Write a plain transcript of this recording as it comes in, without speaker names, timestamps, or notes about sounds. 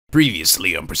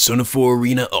Previously on Persona 4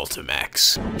 Arena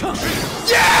Ultimax.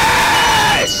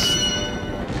 Yes!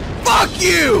 Fuck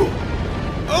you!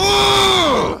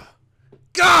 Ugh!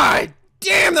 God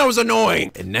damn, that was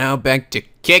annoying! And now back to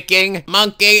kicking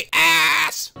monkey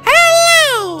ass!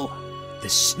 Hello!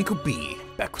 This is NicoB,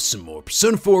 back with some more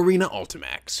Persona 4 Arena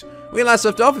Ultimax. We last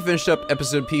left off, we finished up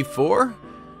episode P4.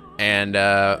 And,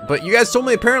 but you guys told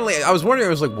me apparently, I was wondering, I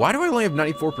was like, why do I only have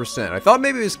 94%? I thought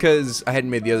maybe it was because I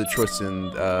hadn't made the other choice in,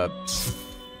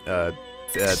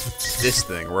 this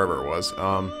thing, wherever it was.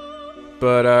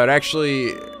 But, it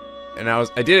actually, and I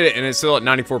did it, and it's still at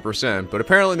 94%, but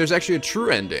apparently there's actually a true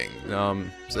ending.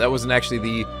 So that wasn't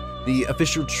actually the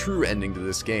official true ending to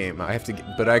this game. I have to get,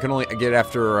 but I can only get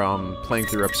after, playing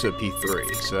through episode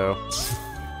P3, so...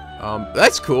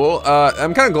 that's cool.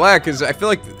 I'm kind of glad because I feel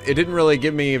like it didn't really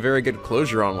give me a very good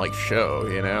closure on like show,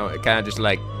 you know? It kind of just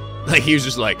like he was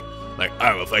just like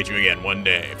I will fight you again one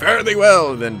day. Fare thee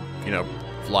well, and then, you know,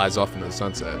 flies off into the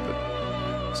sunset.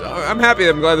 But so I'm happy.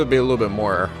 I'm glad there'll be a little bit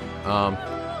more.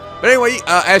 But anyway,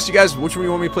 I asked you guys which one you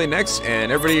want me to play next,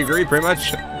 and everybody agreed pretty much.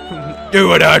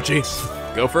 Do it,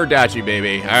 Adachi. Go for Adachi,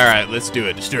 baby. All right, let's do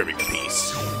it. Disturbing the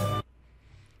peace.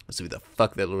 Let's see what the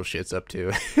fuck that little shit's up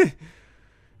to.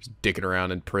 Just dicking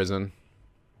around in prison.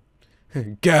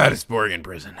 God, it's boring in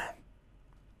prison.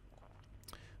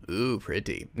 Ooh,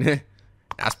 pretty.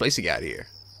 Nice place you got here.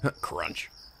 Crunch.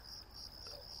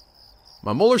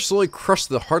 My molar slowly crushed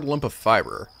the hard lump of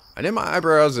fiber. I knit my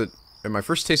eyebrows at my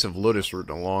first taste of lotus root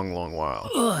in a long, long while.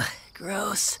 Ugh,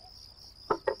 gross.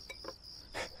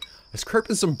 I scraped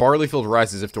in some barley-filled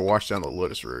rice as if to wash down the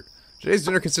lotus root. Today's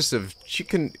dinner consists of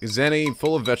chicken zeni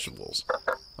full of vegetables.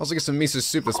 I also get some miso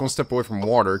soup that's one step away from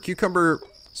water, cucumber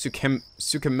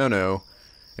sukimono,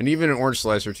 and even an orange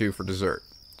slice or two for dessert.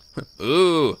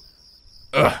 Ooh.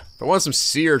 Ugh. If I want some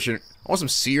sea urchin, I want some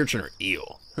sea urchin or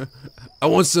eel. I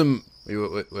want some,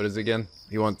 what is it again?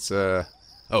 He wants, oh,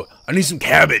 I need some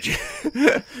cabbage.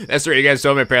 That's right, you guys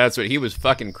told me apparently that's what he was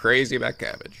fucking crazy about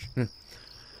cabbage.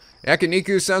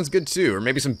 Yakiniku sounds good too, or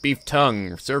maybe some beef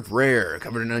tongue, served rare,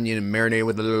 covered in onion and marinated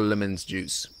with a little lemon's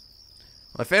juice.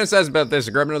 While I fantasized about this,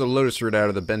 I grabbed another lotus root out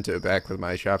of the bento pack with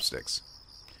my chopsticks.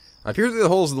 I peer through the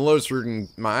holes in the lotus root and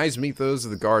my eyes meet those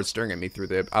of the guards staring at me through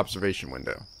the observation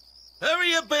window.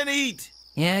 Hurry up and eat!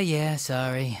 Yeah,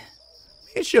 sorry.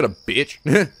 Hey, shut up, bitch.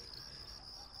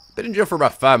 Been in jail for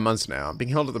about 5 months now. I'm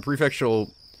being held at the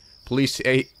prefectural police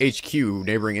HQ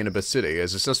neighboring Inaba City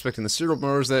as a suspect in the serial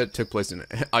murders that took place in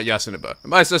Yasunaba.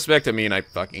 And by suspect, I mean I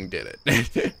fucking did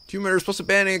it. 2 murders plus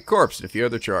abandoning a corpse and a few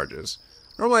other charges.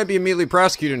 Normally I'd be immediately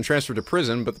prosecuted and transferred to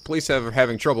prison, but the police are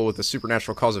having trouble with the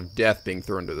supernatural cause of death being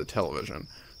thrown to the television.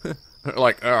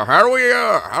 Like, how do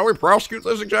we prosecute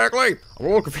this exactly? I'm a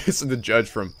little confused. It's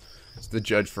the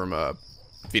judge from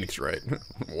Phoenix Wright.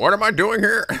 What am I doing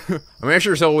here? I mean, I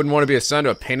sure as hell wouldn't want to be assigned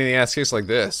to a pain-in-the-ass case like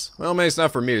this. Well, maybe it's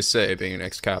not for me to say, being an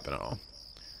ex-cop and all.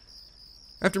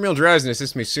 After meal drowsiness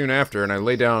hits me soon after, and I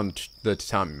lay down on the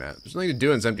tatami mat. There's nothing to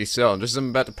do in this empty cell, and just as I'm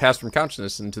about to pass from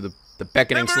consciousness into the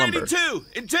beckoning slumber. Number 82!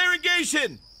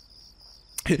 Interrogation!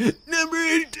 Number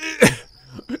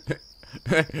 82!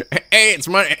 Hey,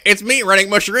 it's me running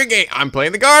Mushrigi! I'm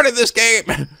playing the guard in this game!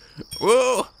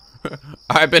 Whoa!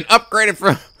 I've been upgraded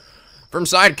from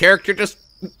side character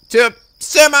to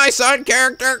semi-side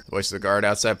character! The voice of the guard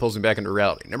outside pulls me back into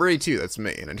reality. Number 82, that's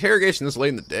me. An interrogation this late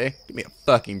in the day? Give me a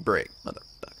fucking break,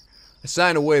 motherfucker. I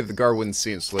signed away that the guard wouldn't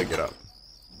see and slid it up.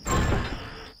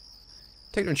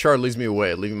 Taking in charge leads me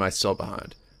away, leaving my cell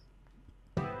behind.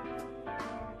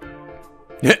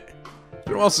 It's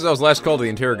been a while since I was last called to the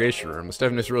interrogation room. The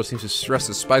stiffness really seems to stress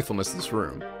the spitefulness of this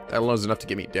room. That alone is enough to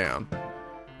get me down.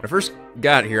 When I first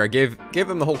got here, I gave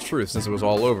them the whole truth since it was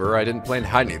all over. I didn't plan to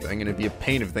hide anything, and it'd be a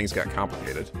pain if things got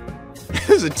complicated.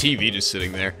 There's a TV just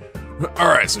sitting there.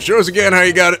 Alright, so show us again how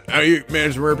you got it, how you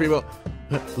managed to murder people.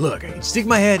 Look, I can stick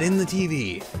my head in the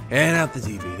TV, and out the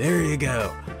TV. There you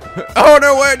go. Oh,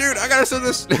 no way, dude. I gotta send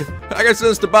this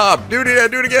to Bob. Do it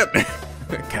again.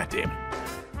 God damn it.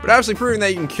 But obviously proving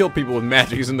that you can kill people with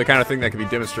magic isn't the kind of thing that can be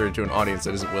demonstrated to an audience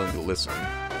that isn't willing to listen.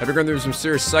 After going through some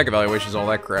serious psych evaluations and all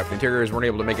that crap, the interrogators weren't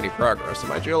able to make any progress, so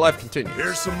my jail life continues.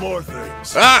 Here's some more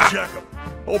things. Ah! Check them.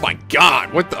 Oh my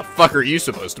god, what the fuck are you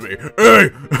supposed to be? Hey!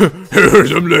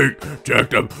 Here's I'm late.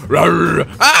 Check them.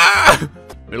 Ah!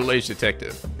 Middle-aged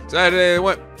detective. Saturday, I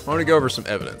want to go over some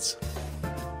evidence.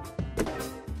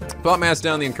 Plot mass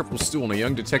down the uncomfortable stool, and a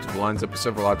young detective lines up with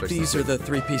several objects. These are the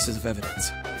 3 pieces of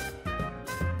evidence.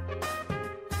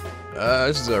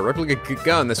 This is a replica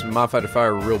gun that's been modified to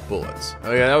fire real bullets.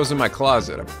 Oh yeah, that was in my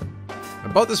closet. I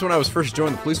bought this when I was first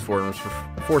joined the police force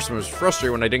and was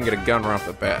frustrated when I didn't get a gun right off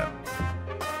the bat.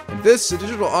 This, a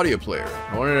digital audio player.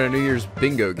 I wanted a New Year's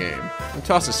bingo game. I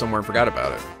tossed it somewhere and forgot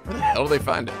about it. Where the hell did they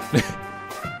find it?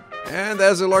 And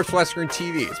that is a large flat screen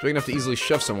TV. It's big enough to easily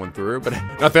shove someone through, but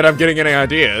not that I'm getting any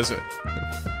ideas.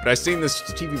 But I've seen this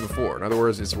TV before. In other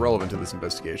words, it's relevant to this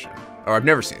investigation. Or I've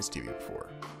never seen this TV before.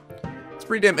 It's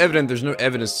pretty damn evident there's no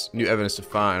new evidence to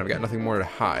find. I've got nothing more to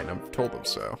hide, and I've told them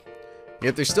so.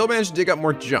 Yet they still manage to dig up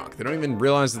more junk. They don't even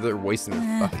realize that they're wasting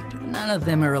their fucking time. None of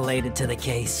them are related to the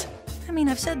case. I mean,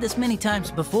 I've said this many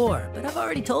times before, but I've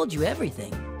already told you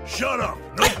everything. Shut up.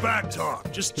 No back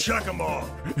talk. Just check them all.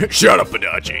 Shut up,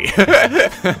 Padachi.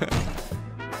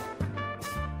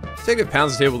 Detective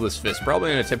pounds the table with his fist,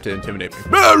 probably in an attempt to intimidate me.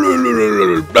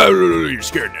 You're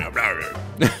scared now.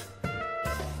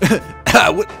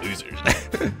 What losers.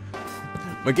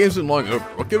 My game's been long over.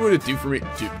 What good would it do for me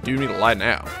to lie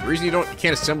now? The reason you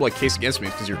can't assemble a case against me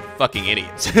is because you're fucking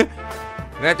idiots. And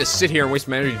I have to sit here and waste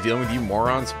my energy dealing with you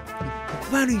morons.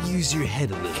 Why don't you use your head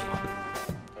a little?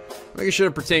 I should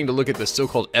have pretending to look at the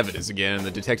so-called evidence again, and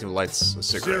the detective lights a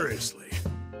cigarette. Seriously,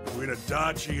 between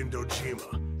Adachi and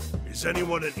Dojima, is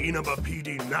anyone in Inaba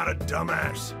PD not a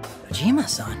dumbass?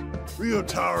 Dojima-san?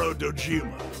 Ryotaro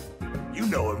Dojima. You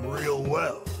know him real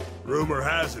well. Rumor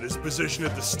has it his position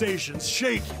at the station's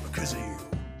shaky because of you.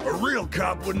 A real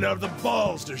cop wouldn't have the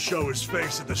balls to show his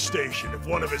face at the station if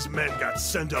one of his men got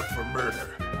sent up for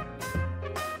murder.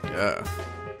 Yeah.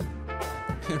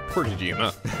 Poor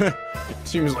Dojima.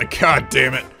 Seems like, god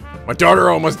damn it. My daughter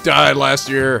almost died last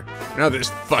year. Now this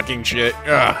fucking shit.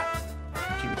 Ugh.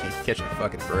 Dojima can't catch a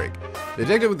fucking break. The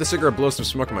detective with the cigarette blows some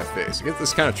smoke in my face. I get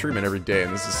this kind of treatment every day,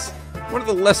 and this is one of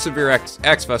the less severe acts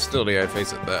of hostility I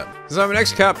face at that. Since I'm an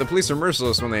ex-cop, the police are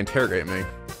merciless when they interrogate me.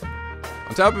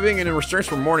 On top of being in restraints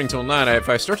from morning till night, if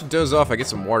I start to doze off, I get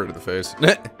some water to the face.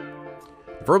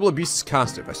 Verbal abuse is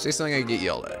constant. If I say something, I get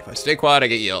yelled at. If I stay quiet, I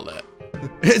get yelled at.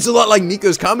 It's a lot like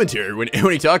Nico's commentary when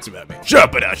he talks about me. Shut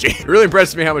up, Padachi! It really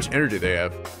impresses me how much energy they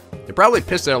have. They're probably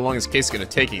pissed at how long this case is going to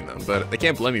taking them, but they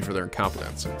can't blame me for their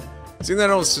incompetence. Seeing that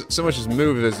I don't so much as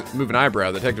move an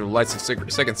eyebrow, the detective lights a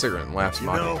second cigarette and laughs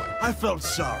mockingly. You know, I felt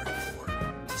sorry for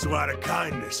him. So out of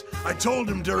kindness, I told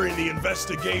him during the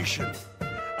investigation.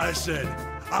 I said,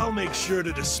 I'll make sure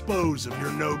to dispose of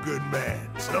your no-good man,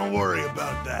 so don't worry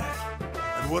about that.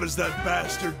 And what does that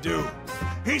bastard do?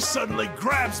 He suddenly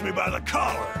grabs me by the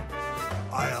collar.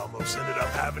 I almost ended up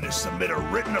having to submit a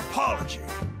written apology.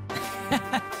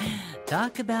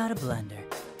 Talk about a blunder.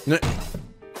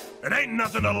 It ain't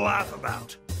nothing to laugh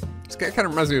about. This guy kind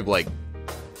of reminds me of, like,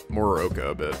 Morioka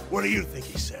a bit. What do you think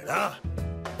he said, huh?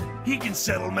 He can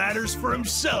settle matters for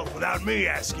himself without me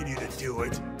asking you to do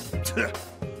it.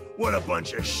 What a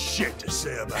bunch of shit to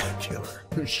say about a killer.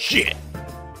 Shit!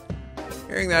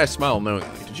 Hearing that, I smile knowingly.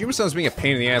 Dojima-san's being a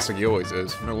pain in the ass like he always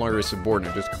is. No longer a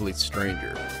subordinate, just a complete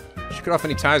stranger. She cut off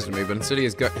any ties to me, but instead he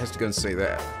has to go and say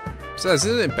that. Besides,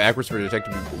 isn't it backwards for a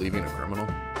detective to be believing a criminal?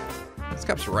 This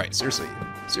cop's right, seriously.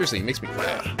 Seriously, he makes me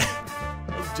laugh.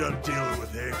 I'm done dealing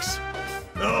with Hicks.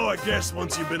 Oh, I guess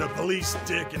once you've been a police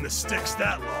dick in the sticks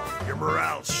that long, your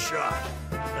morale's shot.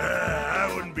 I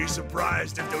wouldn't be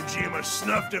surprised if Dojima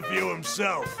snuffed a few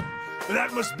himself.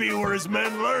 That must be where his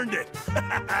men learned it.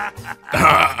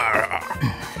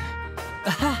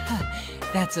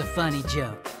 That's a funny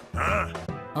joke. Huh?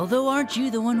 Although, aren't you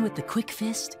the one with the quick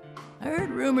fist? I heard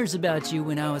rumors about you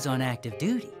when I was on active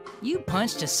duty. You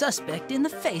punched a suspect in the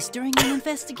face during an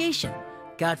investigation.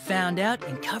 Got found out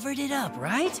and covered it up,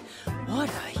 right? What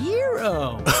a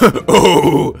hero!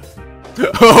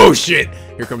 Oh shit!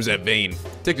 Here comes that vein.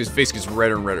 Detective's face gets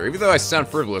redder and redder. Even though I sound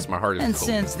frivolous, my heart is And cold.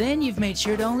 since then, you've made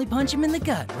sure to only punch him in the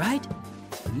gut, right?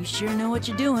 You sure know what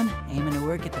you're doing, aiming to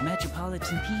work at the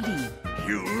Metropolitan PD.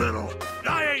 You little...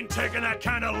 I ain't taking that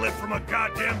kind of lip from a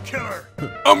goddamn killer.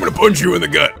 I'm gonna punch you in the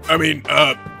gut. I mean,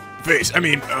 face. I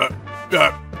mean,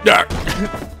 shut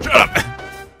up.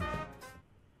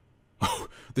 Oh,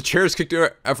 the chair is kicked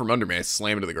out from under me. I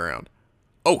slam into the ground.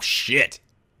 Oh, shit.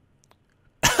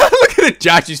 Look at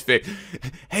Jachi's face.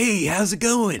 Hey, how's it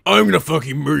going? I'm gonna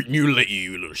fucking mutilate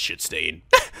you, you little shit stain.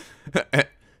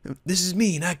 This is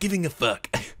me not giving a fuck.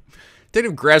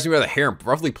 Detective grabs me by the hair and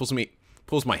roughly pulls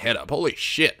my head up. Holy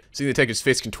shit. Seeing the detective's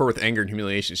face contort with anger and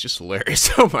humiliation is just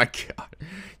hilarious. Oh my god.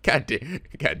 God dang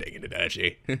it,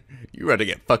 Adachi. You about to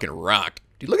get fucking rocked.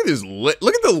 Dude, look at his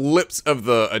look at the lips of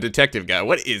the detective guy.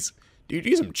 What is... Dude,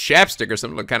 use some chapstick or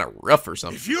something kind of rough or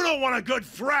something. If you don't want a good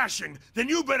thrashing, then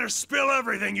you better spill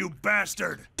everything, you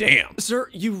bastard. Damn. Sir,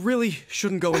 you really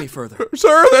shouldn't go any further.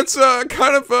 Sir, that's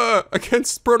kind of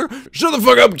against protocol. Shut the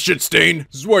fuck up, shit stain.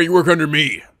 This is why you work under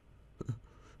me.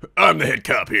 I'm the head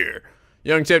cop here.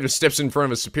 Young detective steps in front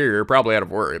of his superior, probably out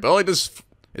of worry, but all he does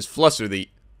is fluster the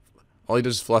All he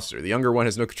does is fluster. The younger one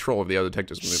has no control of the other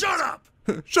detective's movements. Shut up!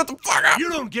 Shut the fuck up! You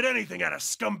don't get anything out of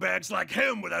scumbags like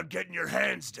him without getting your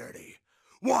hands dirty.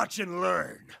 Watch and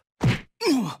learn.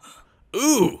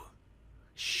 Ooh.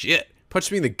 Shit.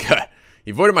 Punched me in the gut.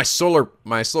 He avoided my solar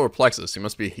plexus. He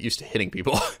must be used to hitting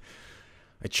people.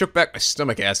 I choked back my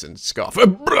stomach acid and scoffed.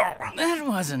 That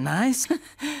wasn't nice.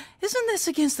 Isn't this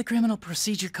against the Criminal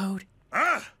Procedure Code?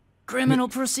 Criminal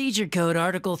Procedure Code,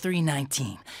 Article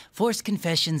 319. Forced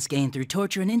confessions gained through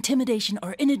torture and intimidation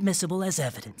are inadmissible as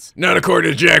evidence. Not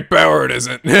according to Jack Bauer, it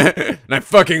isn't. And I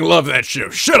fucking love that show.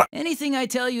 Shut up! Anything I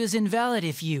tell you is invalid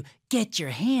if you get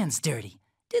your hands dirty.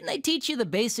 Didn't they teach you the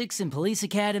basics in Police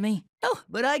Academy? Oh,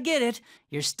 but I get it.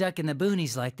 You're stuck in the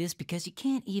boonies like this because you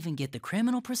can't even get the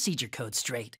Criminal Procedure Code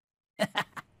straight.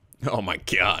 Oh my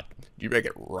god. You make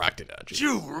it rocked it out.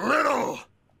 You little!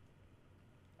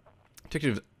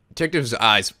 Detective's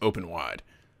eyes open wide.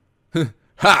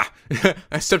 Ha!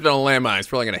 I stepped on a landmine. It's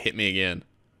probably gonna hit me again.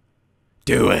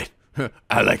 Do it.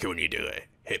 I like it when you do it.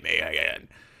 Hit me again.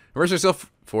 I braced myself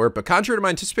for it, but contrary to my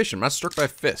anticipation, I'm not struck by a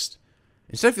fist.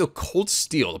 Instead, I feel cold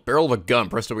steel, the barrel of a gun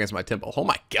pressed up against my temple. Oh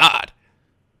my god!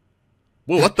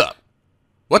 Whoa,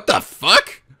 what the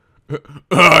fuck?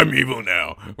 I'm evil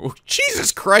now. Oh,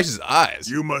 Jesus Christ, his eyes.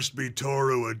 You must be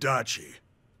Toru Adachi.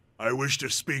 I wish to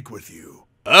speak with you.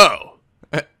 Oh.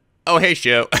 Oh, hey,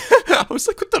 Sho. I was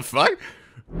like, what the fuck?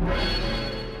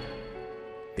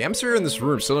 The atmosphere in this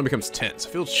room suddenly becomes tense. I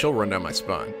feel a chill run down my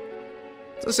spine.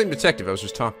 It's not the same detective I was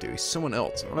just talking to. He's someone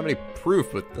else. I don't have any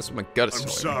proof, but that's what my gut is telling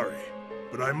me. I'm sorry,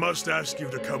 but I must ask you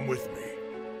to come with me.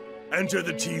 Enter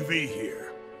the TV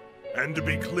here. And to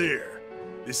be clear,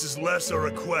 this is less a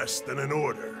request than an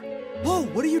order. Whoa,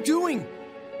 what are you doing?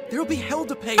 There'll be hell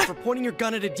to pay for pointing your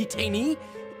gun at a detainee.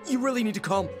 You really need to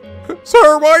calm.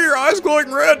 Sir, why are your eyes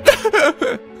glowing red?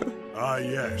 Ah,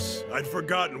 yes. I'd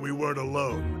forgotten we weren't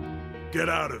alone. Get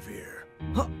out of here.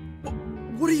 Huh?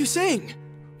 What are you saying?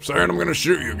 Saying I'm gonna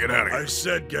shoot you. Get out of here. I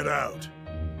said get out.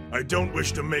 I don't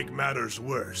wish to make matters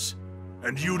worse.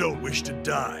 And you don't wish to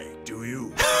die, do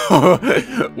you?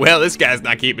 Well, this guy's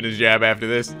not keeping his job after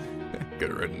this.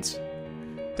 Good riddance.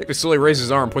 Detective slowly raises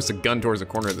his arm and puts the gun towards the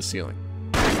corner of the ceiling.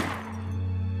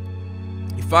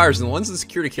 He fires, and the lens of the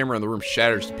security camera in the room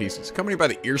shatters to pieces, accompanied by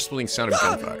the ear-splitting sound of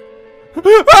gunfire.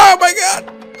 Oh my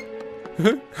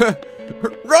god!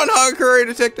 Run, hog, hurry,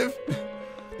 detective!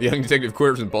 The young detective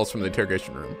quivers and bolts from the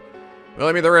interrogation room. Well,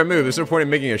 I mean, the right move. There's no point in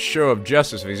making a show of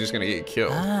justice if he's just gonna get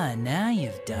killed. Ah, now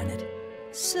you've done it.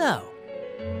 So,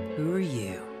 who are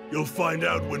you? You'll find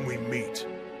out when we meet.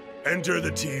 Enter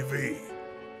the TV.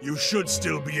 You should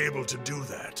still be able to do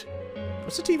that.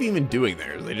 What's the TV even doing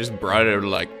there? They just brought it over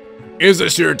like, is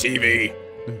this your TV?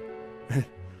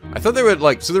 I thought they would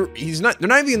like, so they're not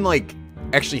even like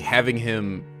actually having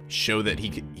him show that he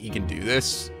can do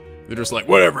this. They're just like,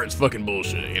 whatever, it's fucking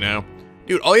bullshit, you know?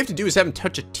 Dude, all you have to do is have him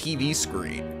touch a TV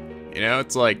screen. You know,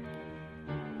 it's like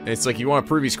you want to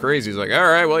prove he's crazy. He's like, all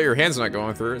right, well, your hand's not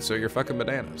going through it, so you're fucking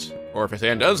bananas. Or if his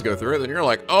hand does go through it, then you're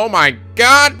like, oh my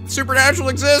god, supernatural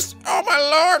exists. Oh my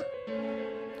lord.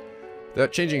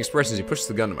 Without changing expressions, he pushes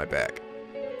the gun to my back.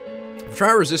 If I try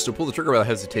to resist, I'll pull the trigger without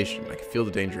hesitation. I can feel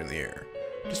the danger in the air.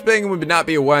 Disobeying him would not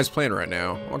be a wise plan right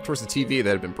now. I walk towards the TV that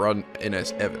had been brought in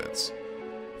as evidence.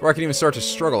 Before I can even start to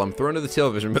struggle, I'm thrown to the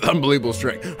television with unbelievable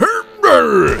strength.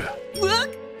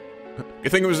 Look! You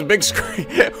think it was a big screen?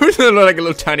 It was like a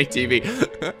little tiny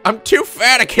TV. I'm too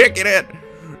fat, I can't get in.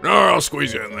 No, I'll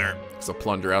squeeze you in there. It's a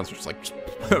plunger out, so it's like just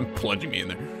plunging me in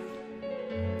there.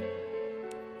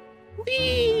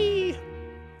 Whee!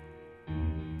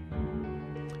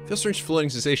 I feel strange floating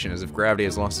sensation as if gravity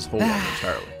has lost its hold on me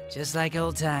entirely. Just like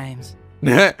old times.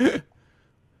 Yeah, I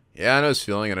know this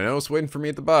feeling, and I know it's waiting for me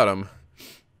at the bottom.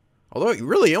 Although, he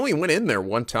really only went in there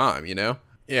one time, you know?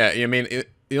 Yeah, I mean,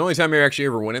 the only time he actually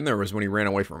ever went in there was when he ran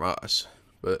away from us.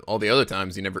 But all the other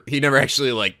times, he never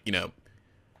actually, like, you know,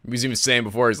 he was even saying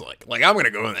before, he's like, I'm gonna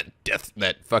go in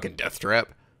that fucking death trap.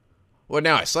 Well,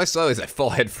 now I slice slowly as I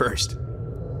fall head first.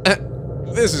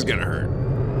 This is gonna hurt.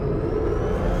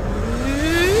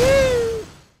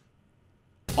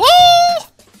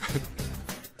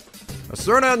 I was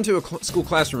thrown out into a school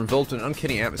classroom enveloped in an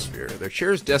uncanny atmosphere. There are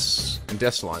chairs, desks, and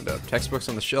desks lined up, textbooks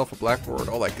on the shelf, a blackboard,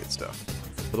 all that good stuff.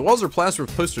 But the walls are plastered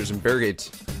with posters and barricade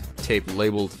tape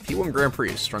labeled P1 Grand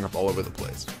Prix strung up all over the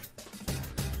place.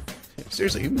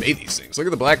 Seriously, who made these things? Look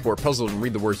at the blackboard, puzzled, and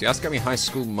read the words. The Ascami High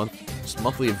School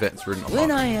monthly events written on.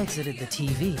 When I exited the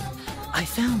TV, I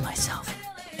found myself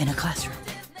in a classroom.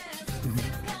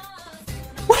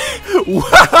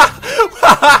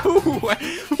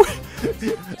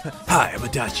 Hi, I'm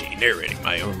Adachi, narrating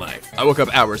my own life. I woke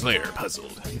up hours later,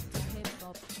 puzzled.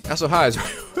 Also, hi,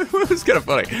 It's kind of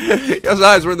funny. His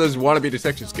eyes where those wannabe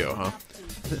detectives go, huh?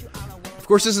 Of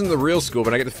course, this isn't the real school,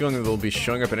 but I get the feeling that they'll be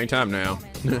showing up any time now.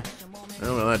 Oh,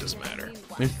 well, that doesn't matter.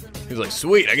 He's like,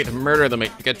 sweet, I get to murder them. I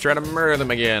get to try to murder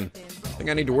them again. The thing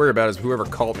I need to worry about is whoever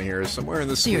called me here is somewhere in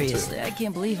this school, too. Seriously, I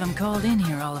can't believe I'm called in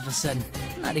here all of a sudden.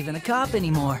 I'm not even a cop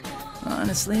anymore.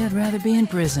 Honestly, I'd rather be in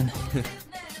prison.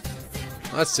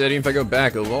 That's it. Even if I go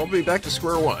back, it'll all be back to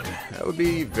square one. That would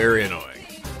be very annoying.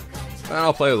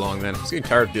 I'll play along then. I'm getting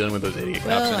tired of dealing with those idiot cops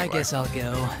Well, anyway. I guess I'll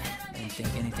go. Didn't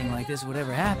think anything like this would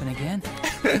ever happen again.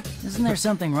 Isn't there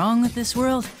something wrong with this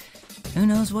world? Who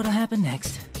knows what'll happen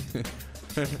next?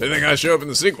 They think I show up in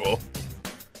the sequel.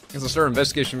 I guess I'll start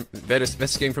investigating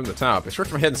from the top. I stretch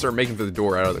my head and start making for the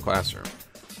door out of the classroom.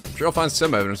 I'm sure I'll find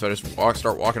some evidence, so I just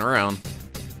start walking around.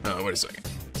 Oh, wait a second.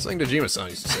 Something Dojima-san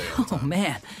used to say. Oh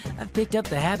man, I've picked up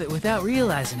the habit without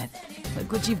realizing it.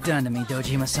 Look what you've done to me,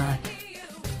 Dojima-san.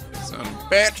 Son of a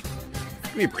bitch.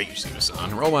 Give me a break,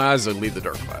 Dojima-san. Roll my eyes as I leave the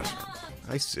dark classroom.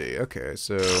 I see. Okay,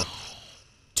 so...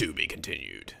 To be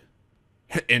continued.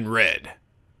 In red.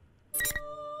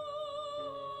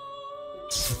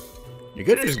 You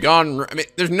could have just gone... I mean,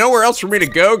 there's nowhere else for me to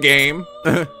go, game.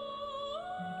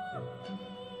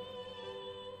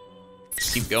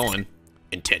 Keep going.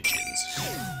 Intentions.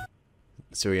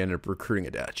 So he ended up recruiting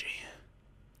Adachi.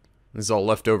 This is all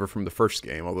left over from the first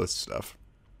game, all this stuff.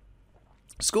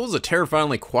 School is a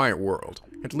terrifyingly quiet world.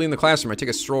 After leaving the classroom, I take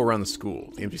a stroll around the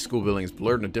school. The empty school building is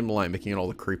blurred in a dim light, making it all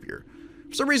the creepier.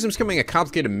 For some reason, it's becoming a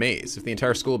complicated maze, if the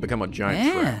entire school had become a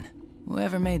giant trap. Man,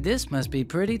 whoever made this must be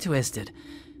pretty twisted.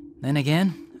 Then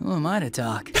again, who am I to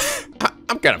talk?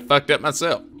 I'm kind of fucked up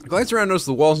myself. I glanced around and noticed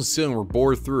the walls and ceiling were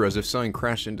bored through as if something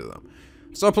crashed into them.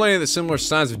 I saw plenty of the similar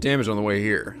signs of damage on the way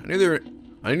here.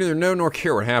 I neither know nor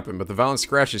care what happened, but the violent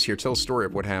scratches here tell a story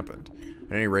of what happened.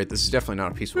 At any rate, this is definitely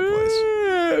not a peaceful place.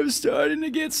 I'm starting to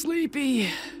get sleepy.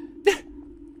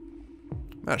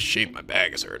 I'm out of shape, my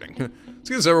bag is hurting. Let's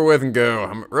get this over with and go.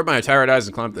 I'm rub my tired eyes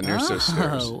and climb up the nearest set of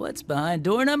stairs. Oh, what's behind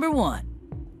door number 1?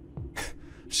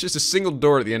 It's just a single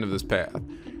door at the end of this path.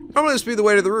 Normally this would be the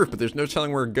way to the roof, but there's no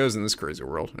telling where it goes in this crazy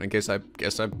world. And in case I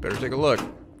guess I better take a look.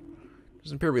 It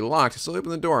doesn't appear to be locked. I slowly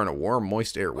open the door and a warm,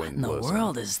 moist air wind blows. What in the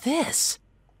world is this?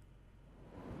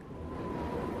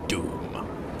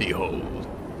 Doom. Behold.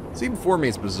 See before me,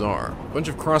 it's bizarre. A bunch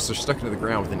of crosses are stuck into the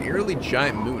ground with an eerily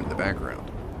giant moon in the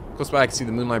background. Close by, I can see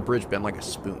the Moonlight Bridge bent like a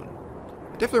spoon.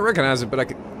 I definitely recognize it, but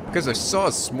because I saw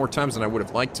it more times than I would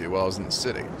have liked to while I was in the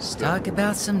city. Still. Talk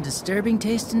about some disturbing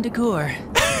taste in decor.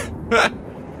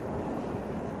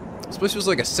 This place feels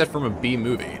like a set from a B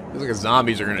movie. It feels like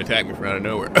zombies are going to attack me from out of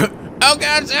nowhere. Oh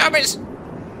god, zombies!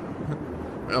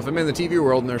 Well, if I'm in the TV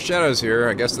world and there are shadows here,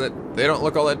 I guess that they don't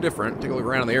look all that different. Take a look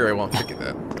around in the area while I'm thinking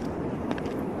that.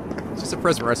 It's just a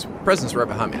presence right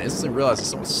behind me, and I instantly realized that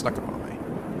someone snuck up on me.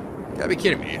 You gotta be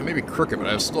kidding me. I may be crooked, but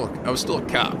I was still a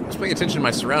cop. I was paying attention to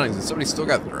my surroundings, and somebody still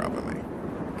got the drop on me.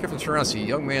 Careful to turn around, see a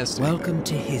young man standing Welcome there.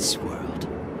 to his world.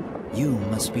 You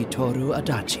must be Toru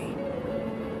Adachi.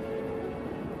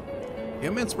 The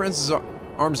young man spreads his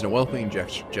arms in a welcoming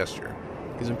gesture.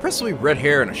 He has impressively red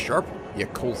hair and a sharp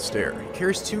yet cold stare. He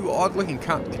carries two odd-looking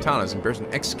katanas and bears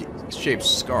an X-shaped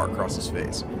scar across his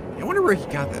face. I wonder where he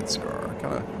got that scar.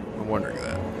 I'm wondering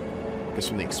that. I guess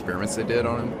from the experiments they did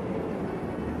on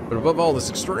him. But above all, this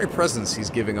extraordinary presence he's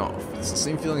giving off. It's the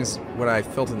same feeling as what I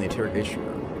felt in the interrogation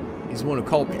room. He's the one who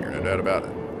called me here, no doubt about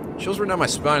it. Chills run down my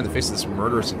spine in the face of this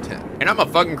murderous intent. And I'm a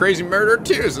fucking crazy murderer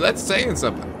too, so that's saying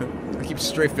something. I keep a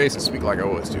straight face and speak like I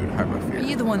always do to hide my fear. Are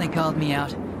you the one that called me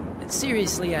out?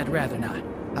 Seriously, I'd rather not.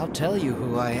 I'll tell you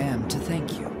who I am to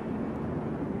thank you.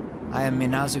 I am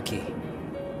Minazuki.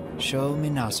 Sho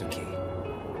Minazuki.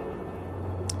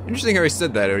 Interesting how he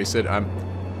said that. He said, I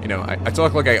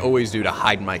talk like I always do to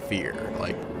hide my fear.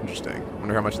 Like, interesting.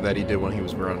 Wonder how much of that he did when he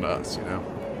was around us, you know?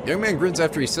 The young man grins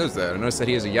after he says that. I notice that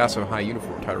he has a Yasuo High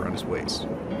uniform tied around his waist.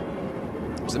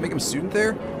 Does that make him a student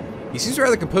there? He seems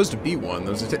rather composed to be one.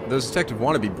 Those detective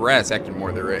wannabe brats acting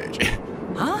more their age.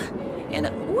 Huh? And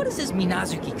what does this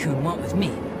Minazuki-kun want with me?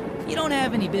 You don't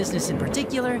have any business in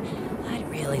particular?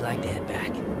 I'd really like to head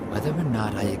back. Whether or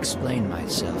not I explain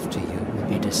myself to you will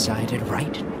be decided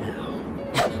right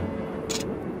now.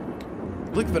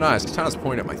 Blink of an eye, Katana's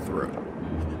pointing at my throat.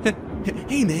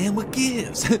 Hey man, what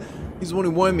gives? He's the one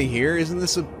who wanted me here. Isn't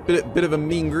this a bit of a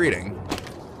mean greeting?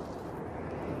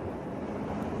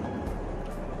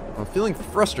 I'm feeling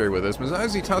frustrated with this, but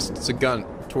as he tosses a gun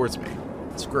towards me,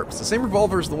 it's grips. The same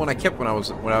revolver as the one I kept when I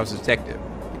was a detective.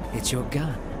 It's your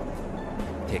gun.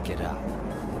 Pick it up.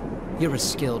 You're a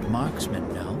skilled marksman,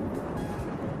 no?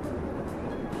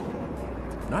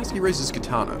 Natsuki raises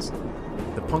katanas.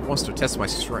 The punk wants to test my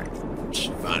strength.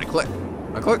 Fine, click.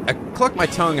 I collect my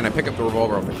tongue and I pick up the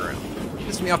revolver off the ground. It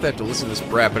pisses me off that I have to listen to this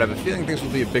brat, but I have a feeling things will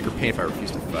be a bigger pain if I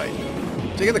refuse to fight.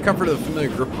 So I get the comfort of the familiar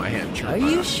grip in my hand. Are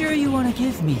you sure you want to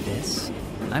give me this?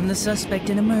 I'm the suspect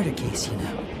in a murder case, you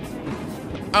know.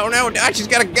 Oh no, Dutch, she's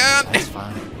got a gun! That's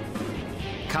fine.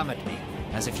 Come at me,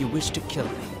 as if you wish to kill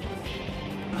me.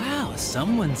 Wow,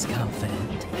 someone's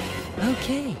confident.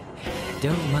 Okay,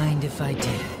 don't mind if I do.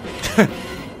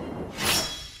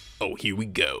 Oh, here we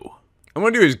go. I'm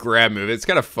gonna do his grab move. It's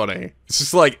kind of funny. It's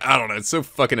just like, I don't know, it's so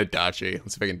fucking Adachi.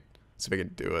 Let's see if I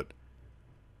can do it.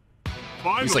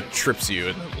 He just like trips you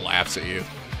and then laughs at you.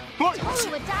 Go!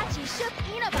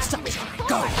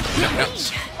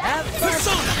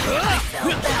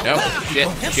 No, shit.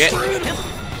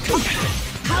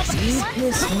 You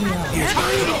piss me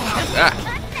off. Ah.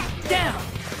 Down!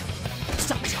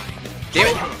 Damn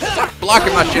it! Stop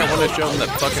blocking my shit. I want to show him that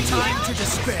fucking move.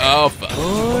 Oh, fuck.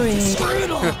 Boring.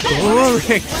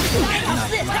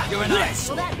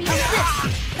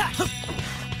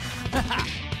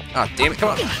 Oh, damn it.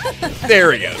 Come on.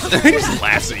 There he goes. He just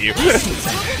laughs at you.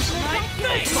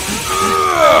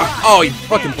 Oh, he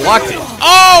fucking blocked it.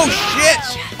 Oh, shit.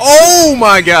 Oh,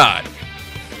 my God.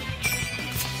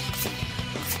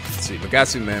 Let's see.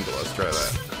 Magatsu Mandala. Let's try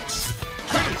that.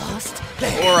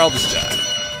 Or I'll just die.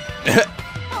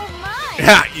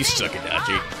 Ha! You suck at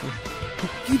Adachi.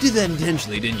 You did that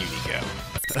intentionally, didn't you, Nico?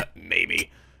 Maybe.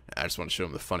 I just want to show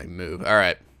him the funny move.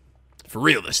 Alright. For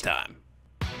real this time.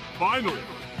 Finally.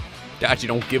 Adachi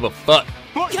don't give a fuck.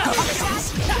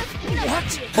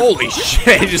 Holy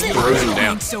shit, he just throws him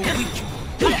down. So weak.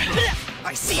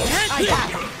 I see it. I got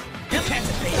it.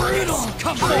 Brutal.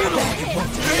 Come on.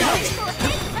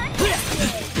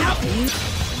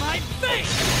 My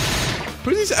face.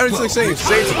 What is he? I was like saying,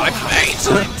 save my face.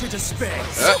 To despair.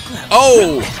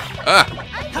 Oh!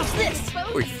 How's this?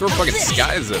 Oh, he threw fucking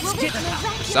skies at him.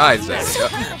 Besides that.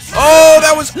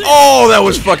 Oh, that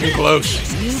was fucking close.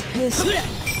 You piss me off.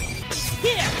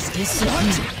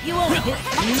 You won't hit me.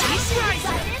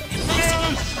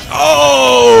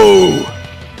 Oh!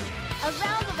 A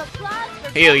round of applause for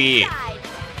Hell both yeah.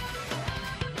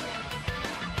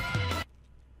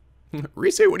 sides.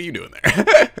 Rise, what are you doing there?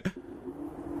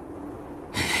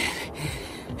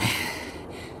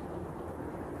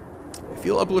 I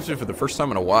feel uplifted for the first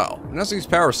time in a while. Minazuki's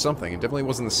power is something. It definitely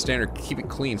wasn't the standard keep it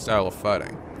clean style of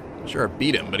fighting. Sure, I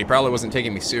beat him, but he probably wasn't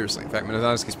taking me seriously. In fact,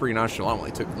 Minazuki's pretty nonchalant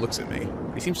when he looks at me.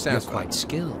 He seems You're satisfied. quite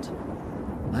skilled.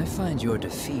 I find your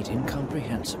defeat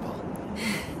incomprehensible.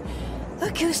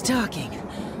 Look who's talking.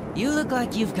 You look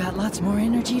like you've got lots more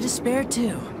energy to spare,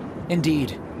 too.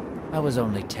 Indeed, I was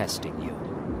only testing you.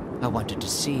 I wanted to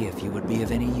see if you would be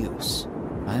of any use.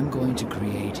 I'm going to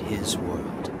create his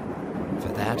world. For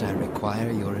that, I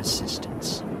require your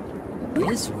assistance.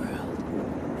 His world.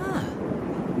 Huh.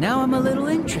 Now I'm a little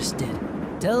interested.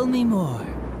 Tell me more.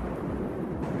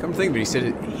 Come to think of it, he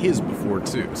said his before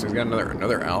too, so he's got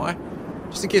another ally?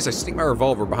 Just in case I sneak my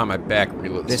revolver behind my back and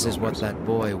reload the This is what cylinders. that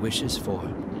boy wishes for.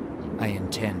 I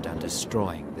intend on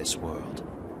destroying this world.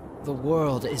 The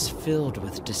world is filled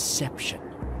with deception.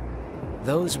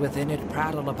 Those within it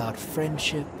prattle about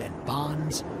friendship and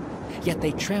bonds, yet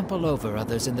they trample over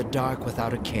others in the dark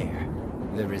without a care.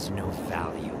 There is no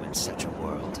value in such a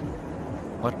world.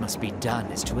 What must be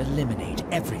done is to eliminate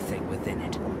everything within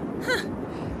it.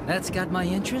 That's got my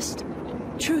interest.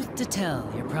 Truth to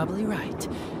tell, you're probably right.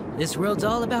 This world's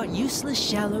all about useless,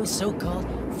 shallow, so-called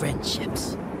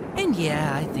friendships. And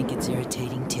yeah, I think it's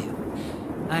irritating too.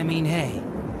 I mean, hey,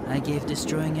 I gave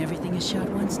destroying everything a shot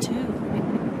once too.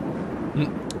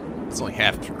 It's only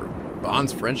half true.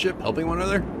 Bonds, friendship, helping one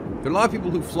another? There are a lot of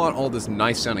people who flaunt all this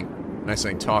nice sounding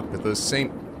talk, but those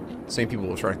same people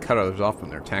will try to cut others off when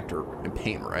they're attacked or in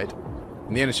pain, right?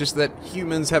 In the end, it's just that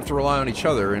humans have to rely on each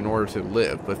other in order to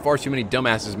live, but far too many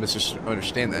dumbasses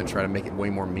misunderstand that and try to make it way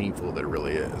more meaningful than it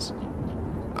really is.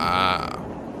 Ah,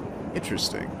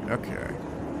 interesting. Okay.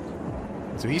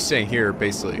 So he's saying here,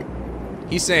 basically,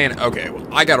 he's saying, okay, well,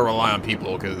 I gotta rely on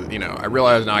people, because, you know, I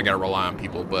realize now I gotta rely on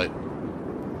people, but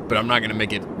I'm not gonna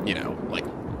make it, you know, like,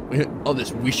 all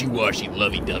this wishy-washy,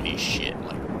 lovey-dovey shit,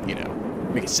 like, you know,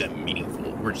 make it something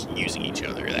meaningful. We're just using each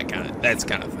other, that's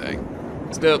kind of thing.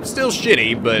 Still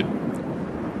shitty,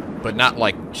 but not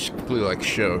like completely like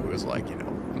Sho, who was like, you know,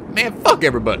 man, fuck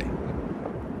everybody.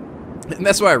 And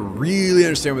that's why I really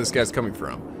understand where this guy's coming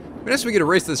from. I mean, if we could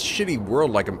erase this shitty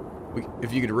world like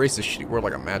if you could erase this shitty world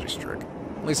like a magic trick.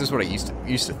 At least that's what I used to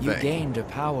think. You gained a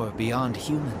power beyond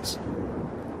humans.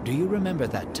 Do you remember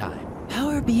that time?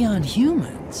 Power beyond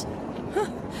humans? Huh.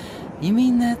 You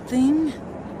mean that thing?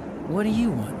 What do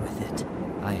you want with it?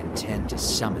 I intend to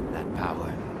summon that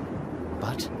power.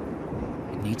 But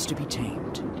it needs to be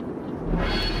tamed.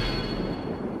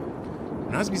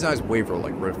 Minazuki's eyes waver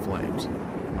like red flames.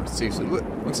 Seriously,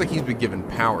 looks like he's been given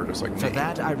power just like me. For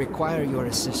that, I require your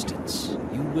assistance.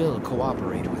 You will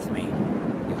cooperate with me.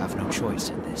 You have no choice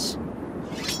in this.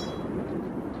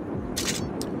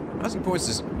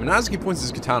 Minazuki points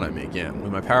his katana at me again.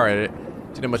 With my power at it,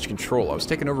 didn't have much control. I was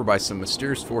taken over by some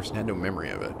mysterious force and had no memory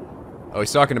of it. Oh,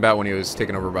 he's talking about when he was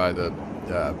taken over by the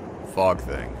fog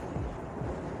thing.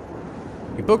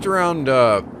 He poked around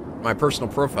my personal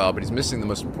profile, but he's missing the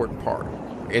most important part.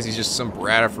 I guess he's just some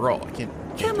brat after all. I can't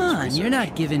Come do this on, research. you're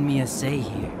not giving me a say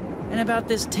here. And about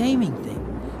this taming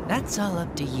thing, that's all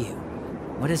up to you.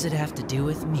 What does it have to do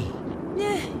with me?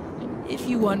 Eh, if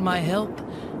you want my help,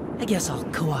 I guess I'll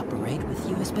cooperate with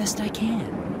you as best I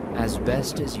can. As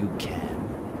best as you can.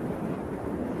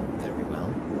 Very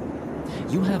well.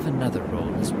 You have another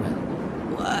role as well.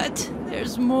 What?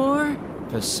 There's more?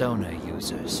 Persona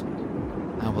users.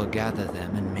 I will gather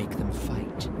them and make them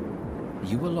fight.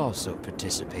 You will also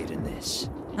participate in this.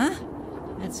 Huh?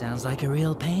 That sounds like a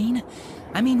real pain.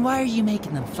 I mean, why are you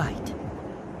making them fight?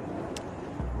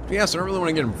 Yes, I don't really want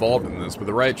to get involved in this, but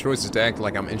the right choice is to act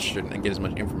like I'm interested and get as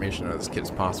much information out of this kid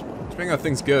as possible. Depending on how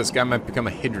things go, this guy might become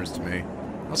a hindrance to me.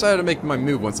 I also had to make my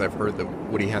move once I've heard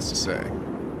what he has to say.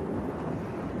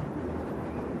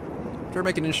 After I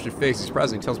make an interested face, he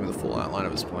surprisingly tells me the full outline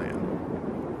of his plan.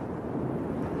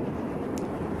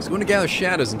 He's going to gather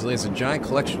shadows until he has a giant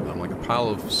collection of them, like a pile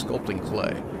of sculpting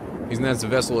clay. Using that as a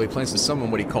vessel, he plans to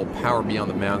summon what he called power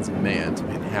beyond the mounds of man to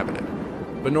inhabit it.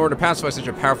 But in order to pacify such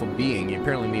a powerful being, he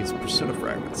apparently needs persona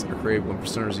fragments that are created when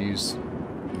personas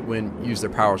use their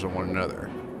powers on one another.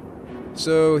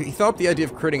 So he thought up the idea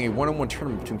of creating a one-on-one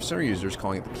tournament between persona users,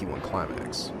 calling it the P1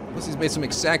 Climax. Plus, he's made some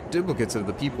exact duplicates of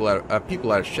the people out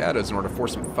of shadows in order to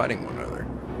force them fighting one another.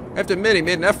 I have to admit, he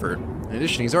made an effort. In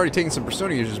addition, he's already taken some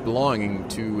persona users belonging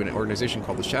to an organization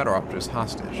called the Shadow Operatives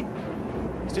hostage.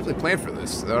 He's definitely planned for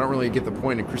this, though I don't really get the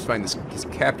point in crucifying his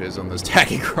captives on those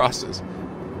tacky crosses.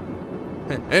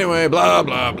 Anyway, blah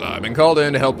blah blah. I've been called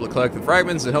in to help collect the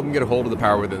fragments and help him get a hold of the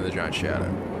power within the giant shadow.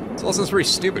 This all sounds pretty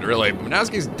stupid, really.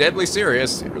 Minazuki's deadly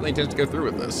serious. He really intends to go through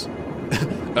with this.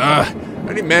 How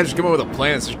did he manage to come up with a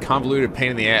plan that's such a convoluted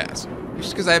pain in the ass? It's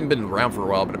just because I haven't been around for a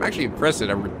while, but I'm actually impressed at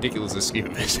how ridiculous this scheme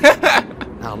is.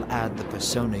 I'll add the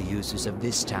persona users of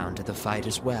this town to the fight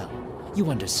as well. You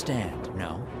understand,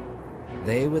 no?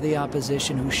 They were the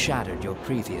opposition who shattered your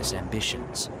previous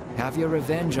ambitions. Have your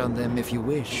revenge on them if you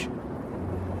wish.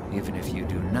 Even if you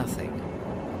do nothing,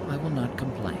 I will not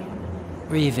complain.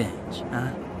 Revenge,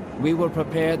 huh? We will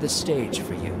prepare the stage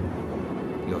for you.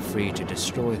 You're free to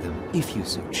destroy them if you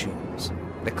so choose.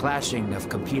 The clashing of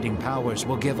competing powers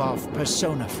will give off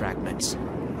persona fragments.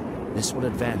 This will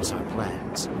advance our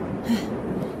plans.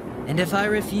 And if I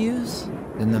refuse?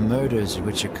 Then the murders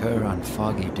which occur on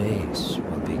foggy days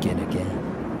will begin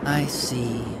again. I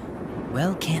see.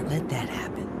 Well, can't let that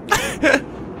happen.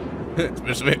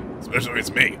 Especially if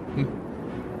it's me.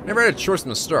 Never had a choice from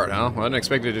the start, huh? Well, I didn't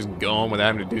expect to just go on without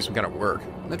having to do some kind of work.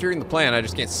 After hearing the plan, I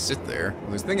just can't sit there. I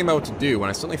was thinking about what to do when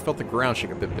I suddenly felt the ground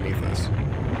shake a bit beneath us.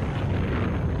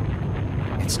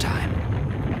 It's time.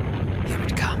 Here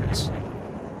it comes.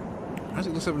 As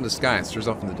he looks up into the sky and stares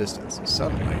off in the distance,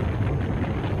 suddenly...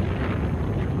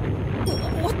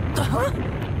 What the huh?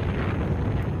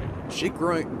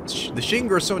 The shaking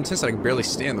grows so intense that I can barely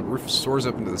stand. The roof soars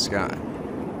up into the sky.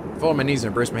 I fall on my knees and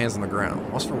embrace my hands on the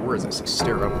ground. Lost for words, I say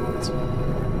stare upwards.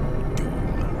 Doom.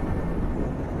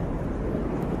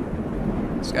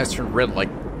 The sky's turned red like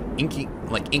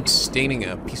ink staining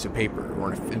a piece of paper,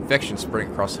 or an infection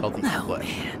spreading across healthy Oh,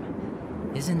 flesh.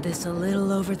 man. Isn't this a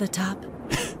little over the top?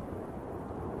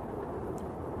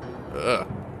 Ugh.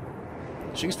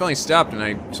 The shaking's finally stopped,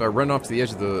 so I run off to the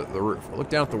edge of the roof. I look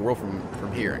down at the world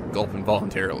from here and gulp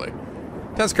involuntarily.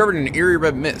 The town's covered in an eerie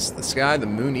red mist. The sky, the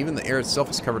moon, even the air itself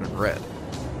is covered in red.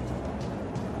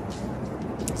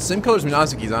 The same color as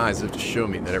Minazuki's eyes as if to show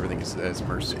me that everything is at his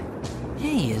mercy.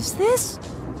 Hey, is this?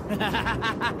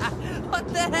 What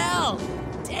the hell?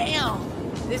 Damn!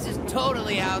 This is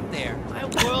totally out there. My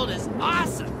world is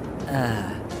awesome!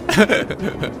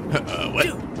 What?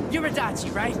 Dude, you're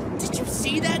Adachi, right? Did you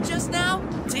see that just now?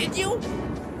 Did you?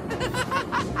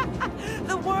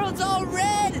 The world's all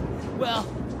red! Well,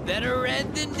 better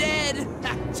red than dead.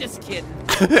 Just kidding.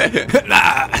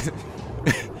 Nah.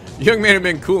 The young man had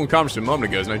been cool and calm just a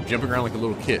moment ago, and I was jumping around like a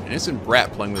little kid, an innocent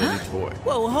brat playing with a new toy.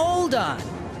 Whoa, hold on.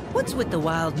 What's with the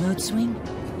wild mood swing?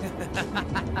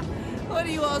 What are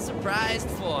you all surprised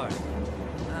for?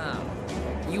 Oh,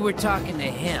 you were talking to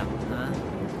him, huh?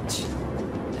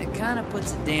 It kind of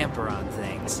puts a damper on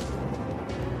things.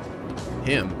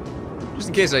 Him? Just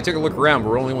in case, I took a look around,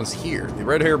 we're the only ones here. The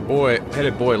red-haired boy,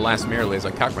 headed boy laughs merrily as I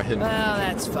cock my head. Well,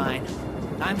 that's fine.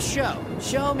 I'm Sho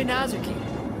Minazuki.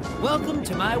 Welcome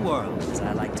to my world, as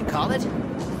I like to call it.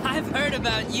 I've heard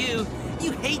about you.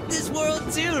 You hate this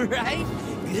world too, right?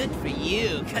 Good for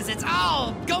you, because it's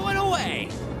all going away.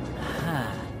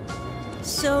 Ah.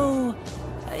 So,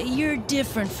 you're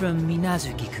different from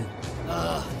Minazuki-kun.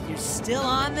 Ugh, you're still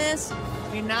on this?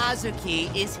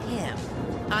 Minazuki is him.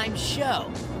 I'm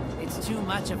Sho. It's too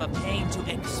much of a pain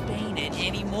to explain it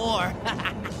anymore.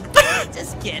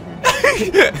 Just kidding.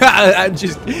 I'm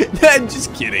just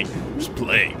kidding. I'm just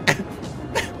playing.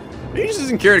 He just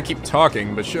doesn't care to keep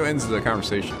talking, but Sho ends the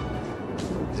conversation.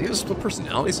 Does he have split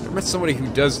personalities? I've never met somebody who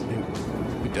does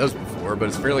before, but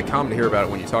it's fairly common to hear about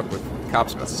it when you talk with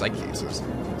cops about psych cases.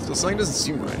 Still, something doesn't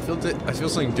seem right. I feel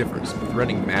something different, some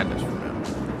threatening madness from him.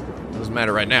 It doesn't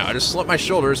matter right now. I just slumped my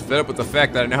shoulders, fed up with the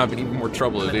fact that I now have even more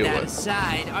trouble to deal That with.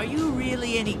 aside, are you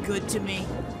really any good to me?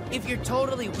 If you're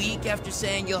totally weak after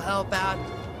saying you'll help out,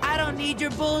 I don't need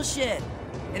your bullshit.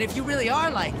 And if you really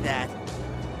are like that,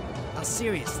 I'll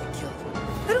seriously kill you.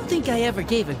 I don't think I ever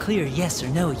gave a clear yes or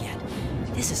no yet.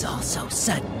 This is all so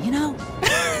sudden, you know?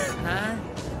 Huh?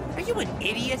 Are you an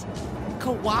idiot?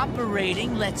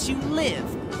 Cooperating lets you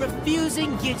live.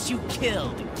 Refusing gets you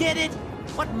killed. Get it?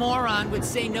 What moron would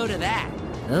say no to that?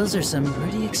 Those are some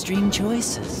pretty extreme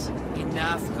choices.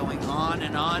 Enough going on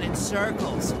and on in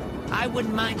circles. I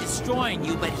wouldn't mind destroying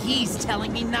you, but he's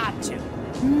telling me not to.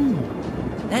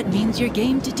 That means you're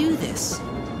game to do this.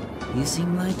 You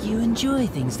seem like you enjoy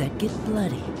things that get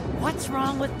bloody. What's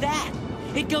wrong with that?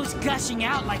 It goes gushing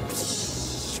out like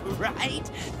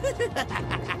right?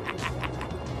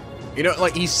 You know,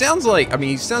 like, he sounds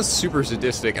super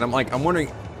sadistic, and I'm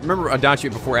wondering, remember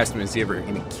Adachi before asked him, has he ever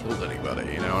even killed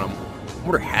anybody, you know, and I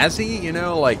wonder, has he, you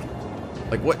know, like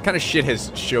what kind of shit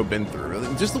has Sho been through?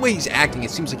 Just the way he's acting,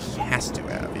 it seems like he has to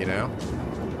have, you know?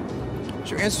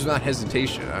 Sho answers without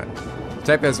hesitation. The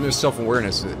type that has no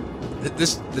self-awareness,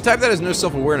 the type that has no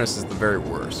self-awareness is the very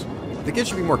worst. The kid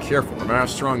should be more careful, no matter how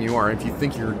strong you are. If you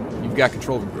think you've got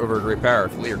control over a great power,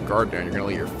 if you lay your guard down, you're gonna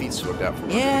let your feet swept out from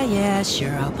under you. Yeah,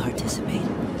 sure, I'll participate.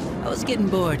 I was getting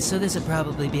bored, so this would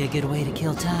probably be a good way to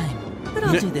kill time. But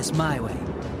I'll do this my way.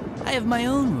 I have my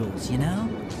own rules, you know?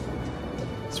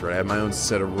 That's right, I have my own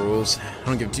set of rules. I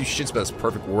don't give two shits about his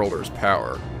perfect world or his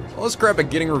power. All this crap about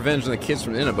getting revenge on the kids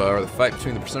from NicoB or the fight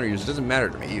between the Persona users doesn't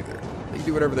matter to me either. They can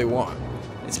do whatever they want.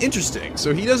 It's interesting.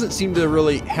 So he doesn't seem to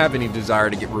really have any desire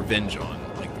to get revenge on,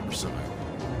 like, the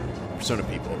Persona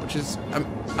people, which is,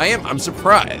 I'm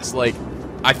surprised. Like,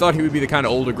 I thought he would be the kind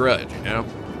of old grudge, you know?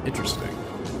 Interesting.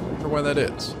 I wonder why that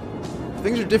is.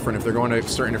 Things are different if they're going to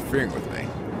start interfering with me.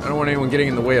 I don't want anyone getting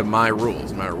in the way of my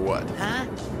rules, no matter what. Huh?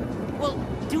 Well,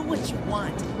 do what you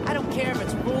want. I don't care if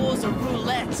it's rules or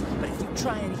roulette, but if you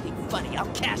try anything funny,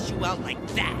 I'll cash you out like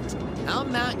that. I'll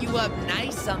mount you up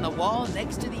nice on the wall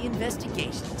next to the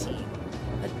investigation team.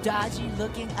 A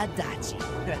dodgy-looking Adachi.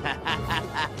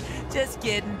 Just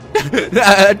kidding.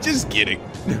 Just kidding.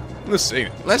 Listen,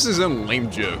 that's his own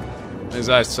lame joke. His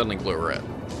eyes suddenly glow red.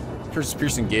 Turns his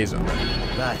piercing gaze on me.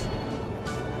 But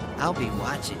I'll be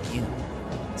watching you,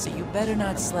 so you better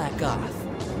not slack off.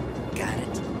 Got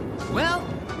it? Well,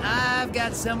 I've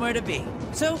got somewhere to be,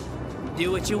 so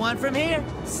do what you want from here.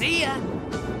 See ya!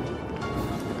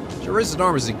 She raises an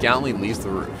arm as he gallantly leaves the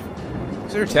roof.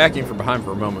 Consider attacking from behind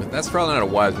for a moment. That's probably not a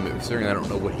wise move, considering I don't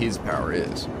know what his power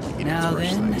is. Now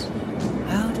then,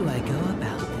 how do I go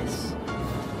about this?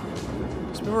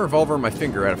 Spin my revolver on my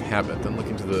finger out of habit, then look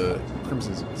into the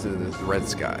red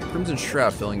sky. Crimson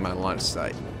shroud filling my line of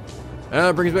sight.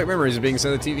 Brings back memories of being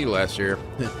sent to TV last year.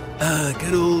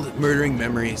 Good old murdering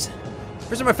memories.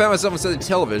 First time I found myself inside the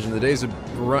television, the days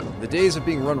of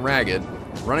being run ragged,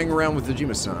 running around with the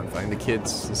Jima-san, finding the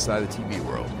kids inside the TV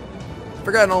world. I've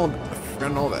forgotten all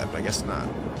that, but I guess not.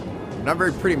 Not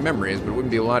very pretty memories, but it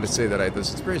wouldn't be a lie to say that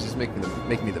those experiences make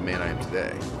me the man I am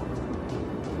today.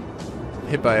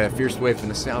 Hit by a fierce wave of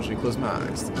nostalgia and close my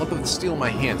eyes. The lump of steel in my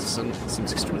hands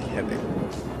seems extremely heavy.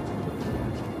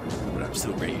 But I'm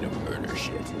still ready to murder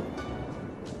shit.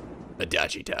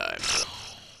 Adachi time.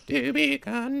 To be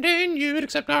continued,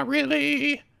 except not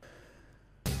really.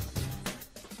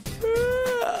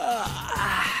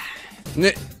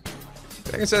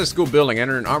 Back inside the school building, I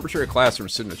entered an arbitrary classroom,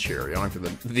 sit in a chair, yawning for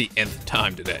the nth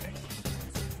time today.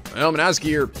 Well,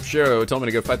 Minazuki or Sho told me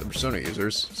to go fight the Persona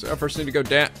users, so I first need to go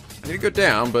down. I need to go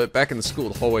down, but back in the school,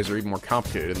 the hallways are even more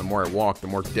complicated, and the more I walk, the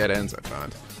more dead ends I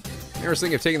find. I was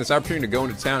thinking of taking this opportunity to go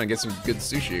into town and get some good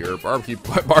sushi or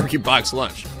barbecue box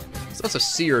lunch. So that's a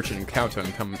sea urchin and cow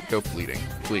tongue go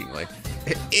fleetingly.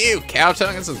 Ew, cow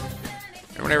tongue?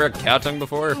 Anyone ever had cow tongue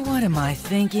before? What am I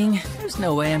thinking? There's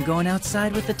no way I'm going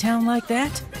outside with the town like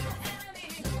that.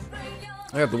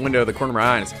 I have the window at the corner of my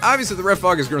eye, and it's obvious that the red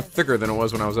fog has grown thicker than it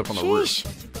was when I was up on the roof.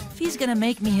 Sheesh. If he's gonna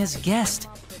make me his guest,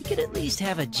 he could at least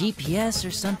have a GPS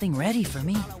or something ready for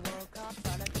me.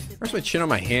 Rest my chin on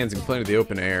my hands and complain to the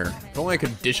open air. If only I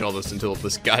could dish all this until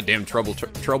this goddamn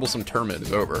troublesome tournament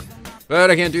is over. But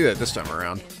I can't do that this time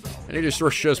around. I need to restore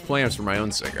show's plans for my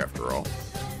own sake, after all.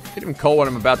 I can't even call what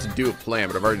I'm about to do a plan,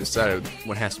 but I've already decided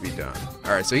what has to be done.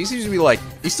 Alright, so he seems to be like,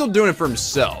 he's still doing it for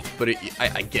himself, but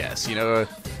I guess, you know,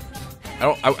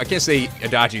 I can't say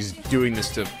Adachi's doing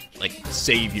this to, like,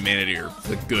 save humanity or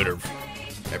the good of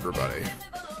everybody.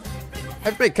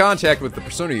 I've made contact with the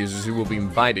Persona users who will be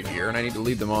invited here, and I need to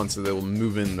lead them on so they will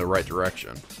move in the right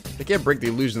direction. I can't break the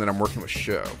illusion that I'm working with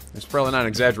Sho. It's probably not an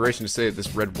exaggeration to say that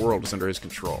this red world is under his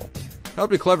control. That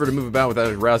would be clever to move about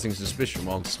without arousing suspicion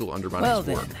while still undermining his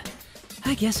work.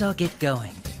 I guess I'll get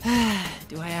going.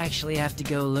 Do I actually have to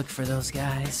go look for those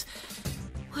guys?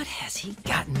 What has he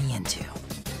gotten me into?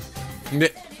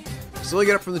 Still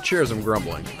get up from the chairs, I'm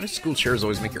grumbling. Why do school chairs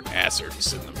always make your ass hurt to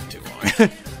sit in them for too long?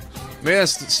 Maybe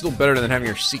that's still better than having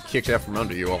your seat kicked out from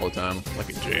under you all the time, like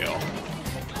in jail.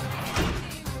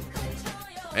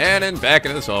 And then back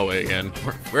into this hallway again,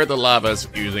 where the lava's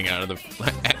oozing out of the floor.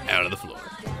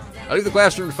 I leave the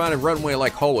classroom to find a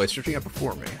runway-like hallway stretching out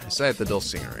before me. I sigh at the dull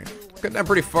scenery. I've come down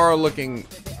pretty far looking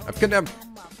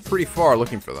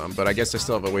for them, but I guess I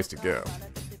still have a ways to go.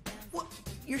 What?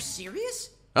 You're serious?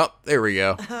 Oh, there we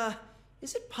go.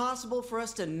 Is it possible for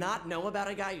us to not know about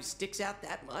a guy who sticks out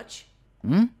that much?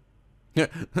 That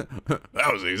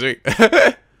was easy.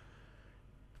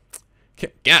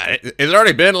 God, it's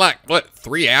already been like, what,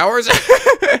 3 hours?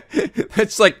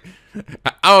 It's like,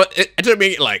 it took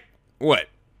me like, what,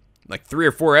 like 3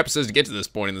 or 4 episodes to get to this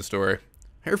point in the story.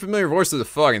 I hear a familiar voice through the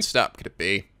fog and stop. Could it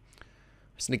be?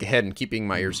 I sneak ahead and keeping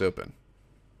my ears open.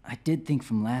 I did think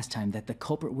from last time that the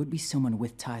culprit would be someone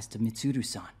with ties to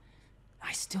Mitsuru-san.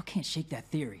 I still can't shake that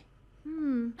theory.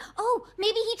 Oh,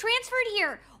 maybe he transferred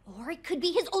here. Or it could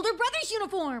be his older brother's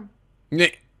uniform.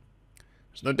 There's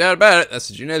no doubt about it. That's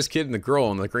the Junette's kid and the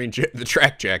girl in the green the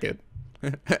track jacket. I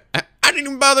didn't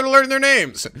even bother to learn their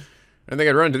names. I didn't think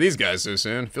I'd run into these guys so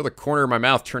soon. I feel the corner of my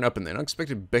mouth turn up in the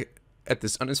unexpected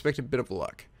this unexpected bit of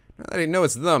luck. Now that I know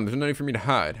it's them, there's nothing for me to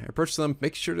hide. I approach them,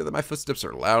 make sure that my footsteps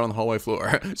are loud on the hallway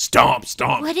floor. Stomp,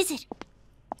 stomp. What is it?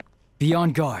 Be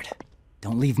on guard.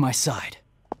 Don't leave my side.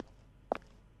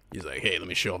 He's like, hey, let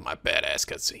me show him my badass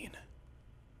cutscene.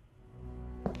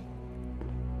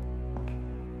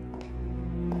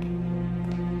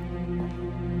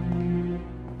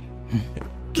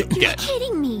 You're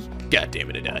kidding me. God damn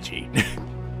it, Adachi.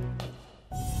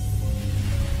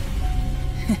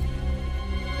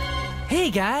 Hey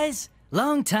guys,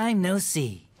 long time no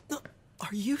see.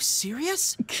 Are you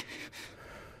serious?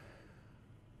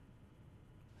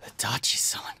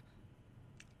 Adachi-san.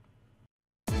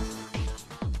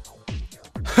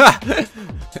 Ha!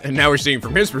 And now we're seeing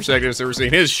from his perspective, so we're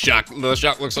seeing the shock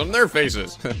looks on their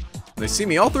faces. They see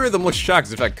me, all 3 of them look shocked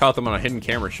as if I caught them on a hidden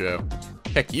camera show.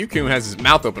 Heck, Yukun has his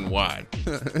mouth open wide.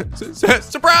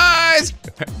 Surprise!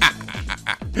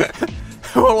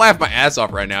 I won't laugh my ass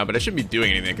off right now, but I shouldn't be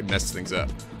doing anything that could mess things up.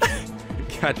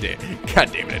 God damn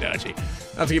it, Adachi. I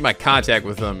have to keep my contact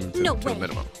with them to a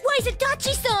minimum. Why is it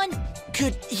Adachi-san?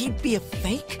 Could he be a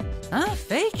fake? Huh?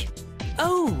 Fake?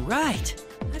 Oh, right.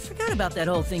 I forgot about that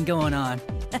whole thing going on.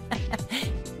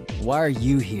 Why are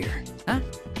you here? Huh?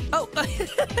 Oh,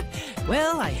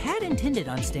 well, I had intended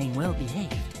on staying well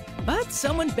behaved, but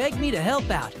someone begged me to help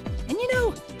out. And you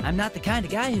know, I'm not the kind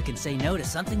of guy who can say no to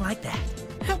something like that.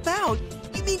 Help out?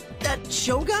 You mean that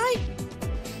show guy?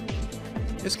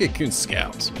 Let's get Coon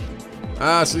scouts.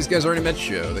 So these guys already met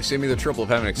Sho. They saved me the trouble of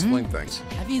having to explain things.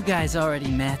 Have you guys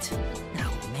already met?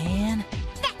 Oh, man.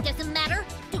 That doesn't matter.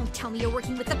 Don't tell me you're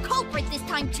working with the culprit this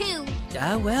time, too.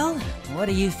 Well, what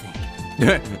do you think?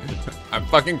 I'm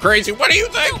fucking crazy. What do you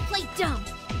think? Don't play dumb.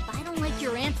 If I don't like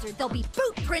your answer, there'll be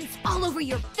boot prints all over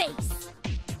your face.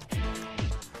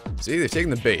 See, they're taking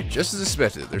the bait, just as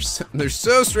expected. They're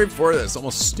so straightforward that it's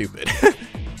almost stupid.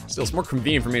 Still, it's more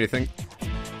convenient for me to think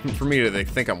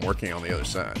I'm working on the other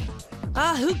side.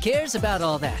 Who cares about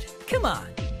all that? Come on,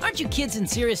 aren't you kids in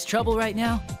serious trouble right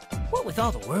now? What with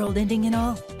all the world ending and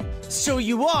all? So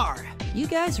you are! You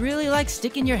guys really like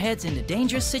sticking your heads into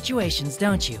dangerous situations,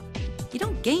 don't you? You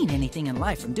don't gain anything in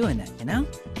life from doing that, you know?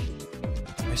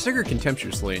 I stagger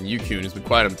contemptuously, and Yukun has been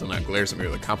quiet until now glares at me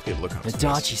with a complicated look on his face.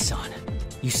 Adachi-san,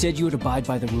 you said you would abide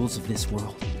by the rules of this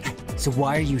world. So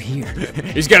why are you here?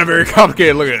 He's got a very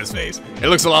complicated look at his face. It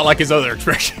looks a lot like his other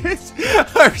expressions.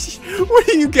 What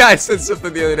do you guys said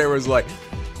something the other day where it was like,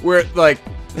 where like,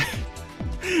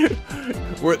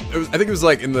 where I think it was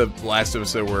like in the last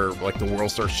episode where like the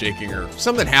world starts shaking or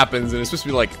something happens and it's supposed to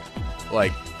be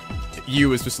like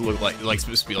you is supposed to look like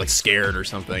supposed to be like scared or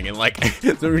something, and like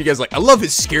some of you guys like, I love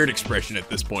his scared expression at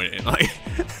this point, and like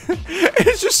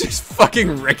it's just his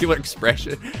fucking regular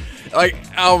expression. Like,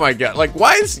 oh my god, like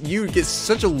why is you get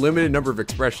such a limited number of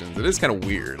expressions? It is kind of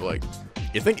weird. Like,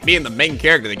 you think being the main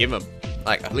character they give him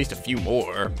like at least a few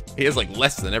more. He has like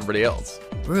less than everybody else.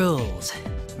 Rules,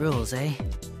 eh?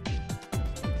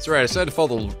 That's right, I decided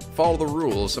to follow the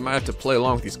rules, so I might have to play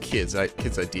along with these kids'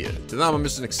 idea. To them, I'm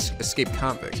just an escaped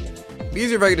convict. It'd be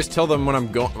easier if I could just tell them what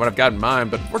I've got in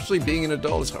mind, but unfortunately, being an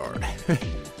adult is hard.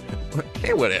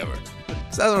 Hey, whatever.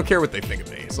 So I don't care what they think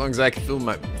of me, as long as I can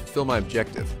fulfill my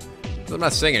objective. So I'm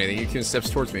not saying anything. Yukun steps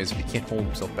towards me as if he can't hold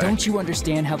himself back. Don't you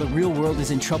understand how the real world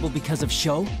is in trouble because of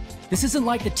show? This isn't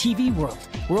like the TV world,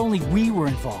 where only we were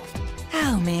involved.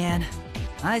 Oh man,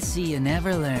 I see you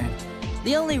never learn.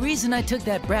 The only reason I took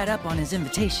that brat up on his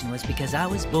invitation was because I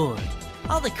was bored.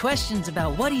 All the questions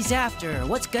about what he's after or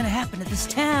what's gonna happen to this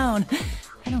town,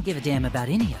 I don't give a damn about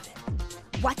any of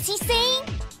it. What's he saying?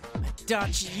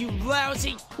 Dutch, you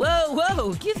lousy.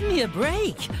 Whoa, give me a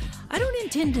break. I don't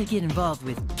intend to get involved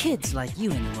with kids like you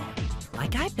anymore.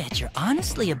 Like, I bet you're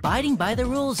honestly abiding by the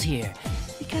rules here,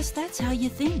 because that's how you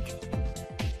think.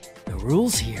 The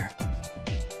rules here?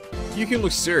 Yukun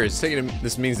looks serious.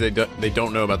 This means they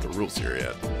don't know about the rules here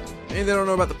yet. Maybe they don't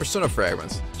know about the persona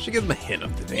fragments. Should give them a hint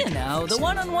of the danger. You know, the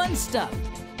one-on-one stuff.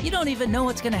 You don't even know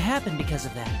what's gonna happen because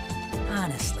of that.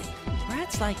 Honestly,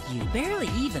 brats like you barely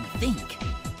even think.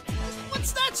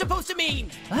 What's that supposed to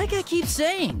mean? Like I keep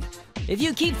saying, if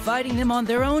you keep fighting them on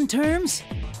their own terms,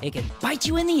 it can bite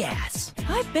you in the ass.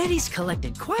 I bet he's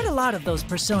collected quite a lot of those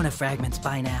persona fragments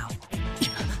by now.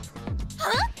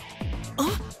 Huh?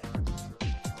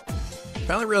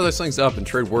 Finally realized something's up and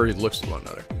trade worried looks at one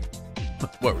another.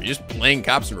 What, were you just playing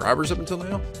cops and robbers up until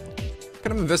now? What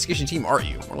kind of investigation team are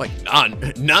you? More like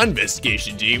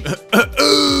non-investigation team.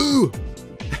 Ooh!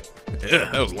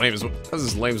 That was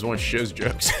as lame as one show's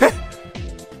jokes.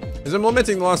 As I'm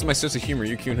lamenting the loss of my sense of humor,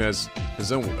 Yukun has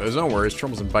his own worries,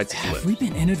 trembles and bites his lip. Have we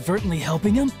been inadvertently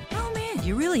helping him? Oh man,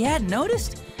 you really hadn't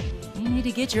noticed? You need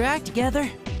to get your act together.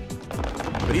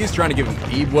 But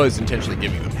he was intentionally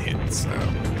giving them hints.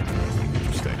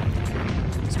 Interesting.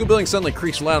 The school building suddenly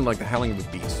creaks loud like the howling of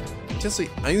a beast.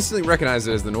 I instantly recognize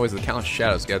it as the noise of the countless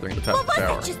shadows gathering at the top of the tower.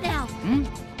 What was that just now?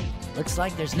 Looks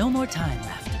like there's no more time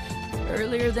left.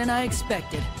 Earlier than I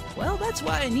expected. Well, that's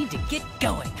why I need to get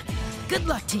going. Good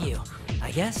luck to you,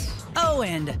 I guess. Oh,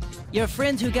 and your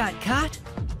friends who got caught?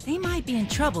 They might be in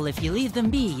trouble if you leave them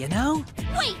be, you know?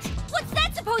 Wait, what's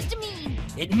that supposed to mean?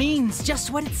 It means just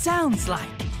what it sounds like.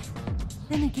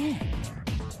 Then again,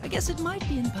 I guess it might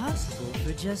be impossible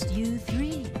for just you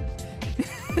three.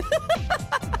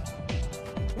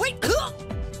 Wait!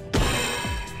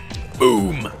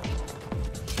 Boom!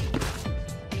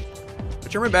 I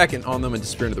turn my back on them and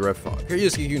disappear into the red fog. Here you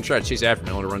can try to chase after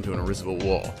me, only to run to an invisible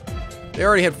wall. They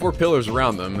already had 4 pillars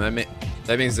around them.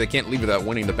 That means they can't leave without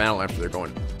winning the battle after they're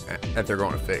going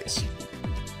to face.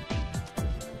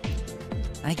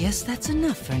 I guess that's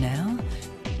enough for now.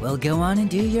 Well, go on and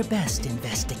do your best,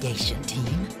 investigation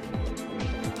team.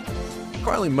 I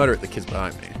quietly mutter at the kids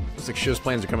behind me. Looks like show's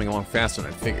plans are coming along faster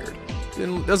than I figured.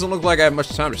 It doesn't look like I have much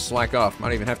time to slack off.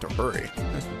 Might even have to hurry.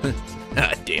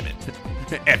 Ah, damn it.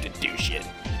 I have to do shit.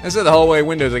 Inside the hallway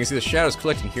windows, I can see the shadows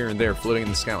collecting here and there, floating in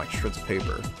the sky like shreds of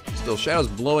paper. Still, shadows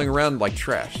blowing around like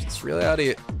trash. This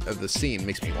reality of the scene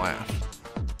makes me laugh.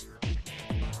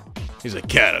 He's like,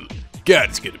 God,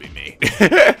 it's gonna be me.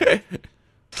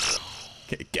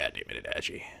 God damn it,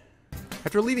 Adachi.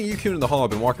 After leaving Yukun in the hall,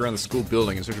 I've been walking around the school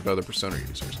building in search of other persona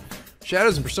users.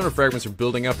 Shadows and persona fragments are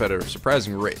building up at a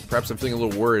surprising rate. Perhaps I'm feeling a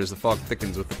little worried as the fog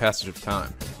thickens with the passage of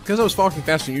time. Because I was fogging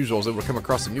faster than usual, I was able to come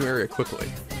across a new area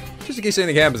quickly. Just in case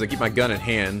anything happens, I keep my gun in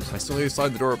hand. I still need to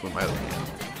slide the door open with my other hand.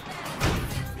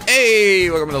 Hey,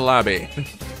 welcome to the lobby.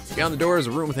 Beyond the door is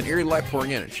a room with an eerie light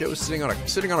pouring in, and Joe is sitting on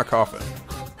a coffin.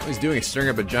 All he's doing is staring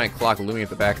up at a giant clock looming at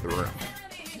the back of the room.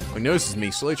 When he notices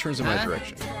me, slowly turns in my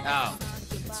direction. Oh,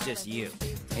 it's just you.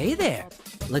 Hey there.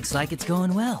 Looks like it's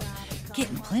going well.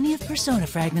 Getting plenty of persona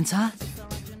fragments, huh?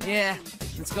 Yeah,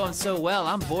 it's going so well,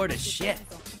 I'm bored as shit.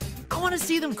 I want to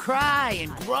see them cry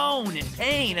and groan and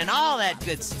pain and all that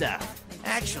good stuff.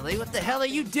 Actually, what the hell are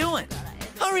you doing?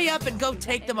 Hurry up and go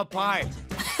take them apart.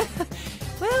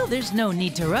 Well, there's no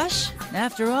need to rush.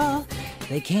 After all,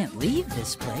 they can't leave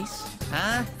this place.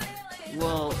 Huh?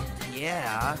 Well,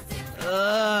 yeah.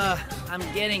 I'm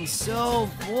getting so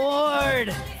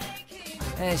bored.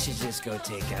 I should just go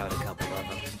take out a couple of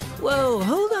them. Whoa,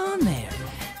 hold on there.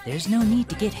 There's no need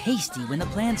to get hasty when the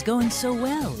plan's going so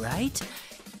well, right?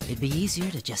 It'd be easier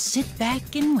to just sit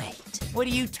back and wait. What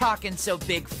are you talking so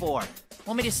big for?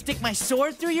 Want me to stick my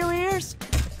sword through your ears?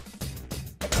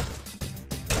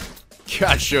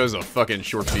 God, shows a fucking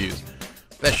short fuse.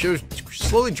 That show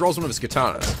slowly draws one of his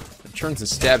katanas and turns and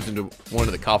stabs into one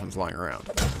of the coffins lying around.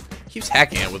 He keeps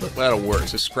hacking it without a word,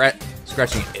 so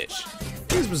scratching an itch.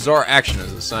 His bizarre action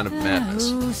is a sign of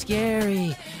madness. Ooh,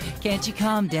 scary. Can't you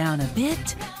calm down a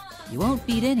bit? You won't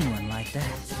beat anyone like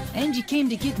that. And you came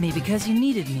to get me because you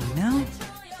needed me, no?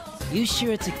 You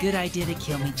sure it's a good idea to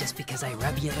kill me just because I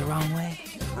rub you the wrong way?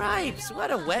 Cripes,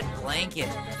 what a wet blanket.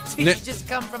 Did you just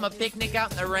come from a picnic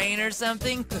out in the rain or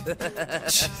something?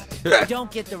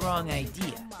 Don't get the wrong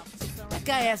idea. That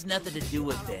guy has nothing to do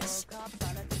with this.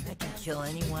 I can kill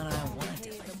anyone I want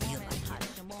if I feel like it.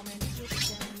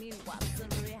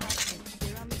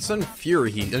 Sudden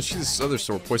fury, he unsheathes this other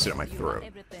sword pointed at my throat.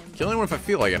 Kill anyone if I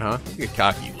feel like it, huh? You get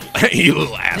cocky, you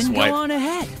little asswipe. Then go on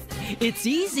ahead. It's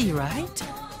easy, right?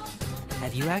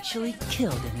 Have you actually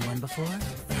killed anyone before?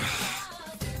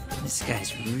 This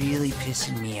guy's really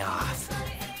pissing me off.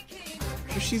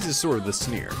 He sheathes his sword with a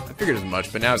sneer. I figured as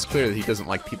much, but now it's clear that he doesn't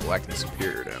like people acting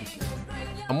superior to him.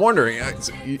 I'm wondering,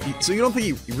 so you don't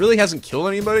think he really hasn't killed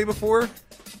anybody before?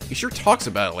 He sure talks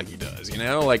about it like he does, you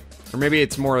know? Like, or maybe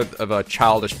it's more of a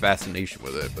childish fascination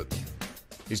with it, but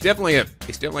he's definitely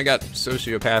got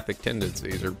sociopathic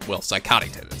tendencies, or, well,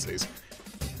 psychotic tendencies.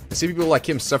 I see people like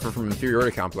him suffer from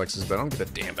inferiority complexes, but I don't give a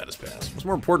damn about his past. What's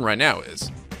more important right now is,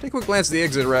 take a quick glance at the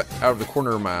exit out of the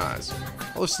corner of my eyes.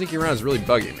 All this sneaking around is really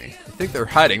bugging me. I think they're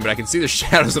hiding, but I can see the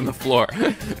shadows on the floor.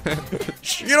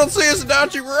 You don't see us,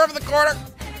 don't you? We're over the corner!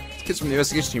 The kids from the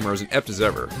investigation team are as inept as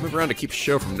ever. I move around to keep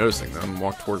show from noticing them and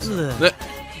walk towards them. Look,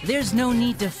 there's no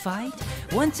need to fight.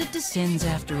 Once it descends,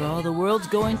 after all, the world's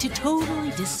going to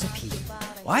totally disappear.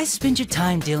 Why spend your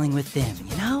time dealing with them,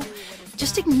 you know?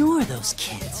 Just ignore those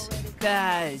kids.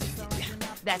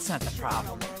 That's not the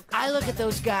problem. I look at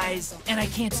those guys, and I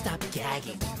can't stop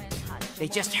gagging. They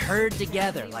just herd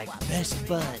together like best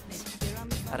buds.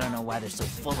 I don't know why they're so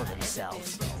full of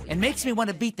themselves. It makes me want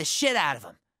to beat the shit out of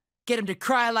them. Get them to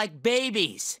cry like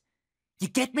babies. You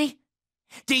get me?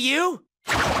 Do you?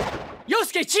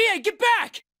 Yosuke, Chie, get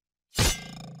back!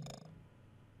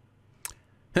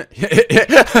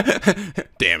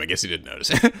 Damn, I guess he didn't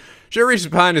notice. Joe reaches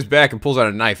behind his back and pulls out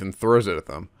a knife and throws it at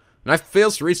them. The knife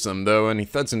fails to reach them, though, and he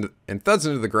thuds into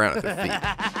the ground at their feet.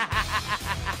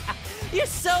 You're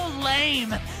so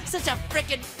lame. Such a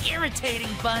frickin' irritating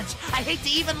bunch. I hate to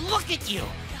even look at you.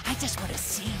 I just want to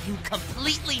see you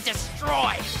completely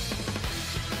destroyed.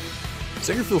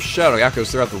 Singer feels shadow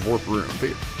echoes throughout the warp room.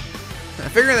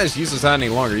 Figuring that it's useless hiding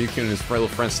any longer, Yukon and his little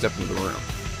friend step into the room.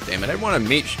 Damn it, I didn't want to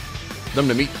meet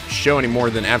Show any more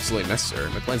than absolutely necessary.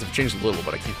 My plans have changed a little,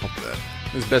 but I can't help that.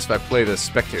 It's best if I play the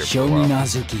spectator Show for a me while.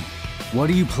 Nazuki. What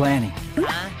are you planning?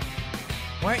 Huh?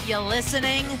 Weren't you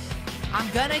listening? I'm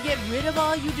gonna get rid of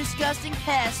all you disgusting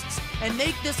pests and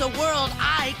make this a world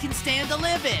I can stand to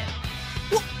live in.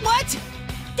 What?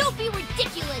 Don't be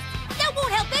ridiculous. That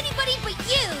won't help anybody but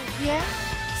you. Yeah?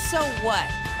 So what?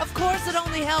 Of course it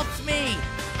only helps me.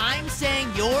 I'm saying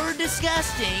you're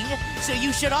disgusting, so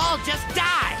you should all just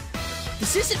die.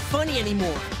 This isn't funny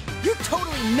anymore. You're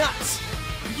totally nuts.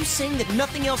 Are you saying that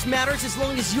nothing else matters as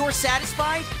long as you're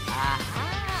satisfied?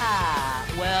 Aha!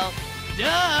 Well,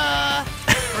 duh!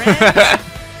 Friends,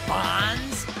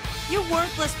 bonds, you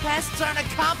worthless pests aren't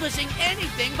accomplishing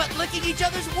anything but licking each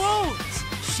other's wounds.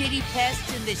 Shitty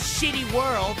pests in this shitty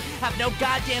world have no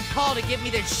goddamn call to give me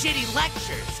their shitty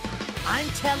lectures. I'm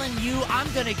telling you,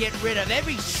 I'm gonna get rid of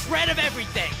every shred of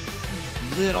everything.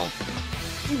 Little.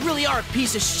 You really are a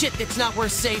piece of shit that's not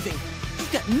worth saving.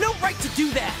 You've got no right to do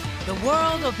that. The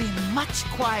world will be much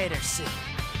quieter soon.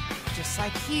 Just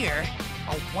like here,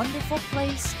 a wonderful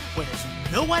place where there's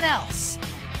no one else.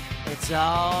 It's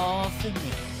all for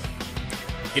me.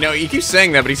 You know, he keeps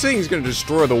saying that, but he's saying he's going to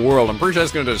destroy the world. I'm pretty sure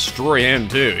that's going to destroy him,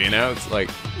 too, you know? It's like...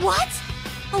 What?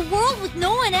 A world with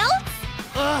no one else?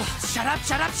 Ugh, shut up,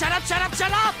 shut up, shut up, shut up,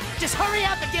 shut up! Just hurry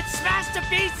up and get smashed to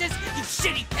pieces, you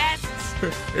shitty pests!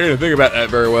 You didn't think about that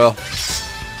very well.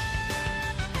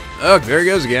 Oh, there he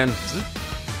goes again.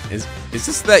 Is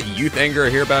this that youth anger I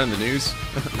hear about in the news?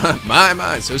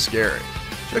 my, it's so scary.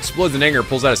 Joe explodes in anger and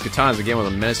pulls out his katanas again with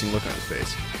a menacing look on his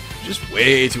face. He's just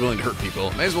way too willing to hurt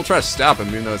people. May as well try to stop him,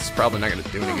 even though it's probably not going to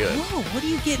do any good. Whoa, what are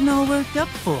you getting all worked up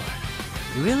for?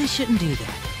 You really shouldn't do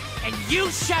that. And you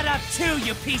shut up too,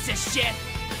 you piece of shit!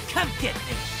 Come get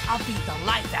me! I'll beat the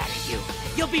life out of you.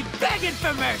 You'll be begging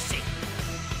for mercy.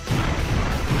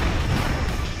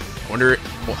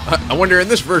 I wonder in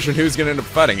this version who's gonna end up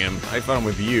fighting him. I fought him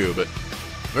with you, but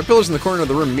my pillars in the corner of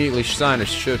the room immediately shine as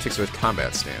Sho takes his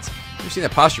combat stance. I've never seen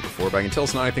that posture before, but I can tell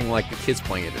it's not anything like the kids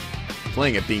playing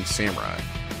it being samurai.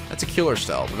 That's a killer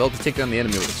style, developed to take down the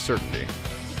enemy with certainty.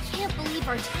 I can't believe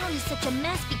our town is such a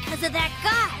mess because of that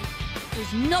guy.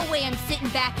 There's no way I'm sitting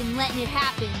back and letting it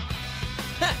happen.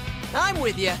 I'm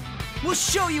with you. We'll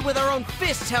show you with our own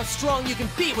fists how strong you can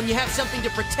be when you have something to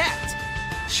protect.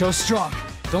 Show strong.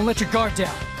 Don't let your guard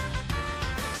down.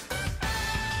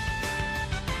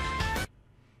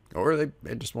 Or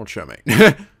they just won't show me.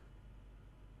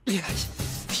 Yes,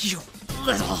 you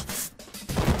little...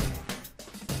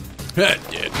 Dead.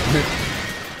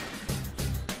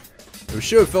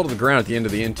 Sho fell to the ground at the end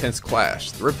of the intense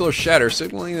clash. The red pillar shatters,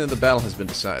 signaling that the battle has been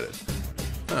decided.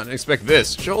 I didn't expect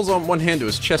this. Sho holds on one hand to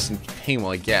his chest in pain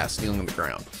while he gasps, kneeling on the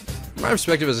ground. From my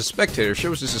perspective as a spectator, Sho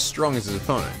was just as strong as his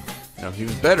opponent. You know, he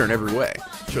was better in every way.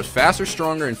 Sho was faster,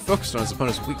 stronger, and focused on his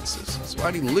opponent's weaknesses. So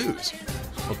why'd he lose?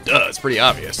 Well, duh, it's pretty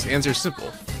obvious. The answer is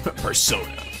simple.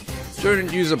 Persona. Sho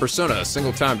didn't use a persona a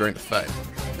single time during the fight.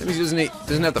 That means he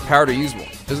doesn't have the power to use one.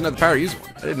 I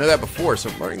didn't know that before, so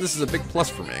learning this is a big plus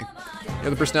for me. The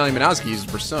other personality Minasuke uses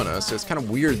persona, so it's kind of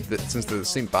weird that since they're the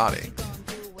same body.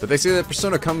 But they say that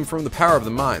persona come from the power of the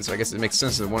mind, so I guess it makes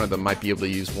sense that one of them might be able to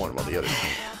use one while the other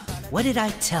can't. What did I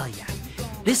tell ya?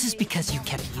 This is because you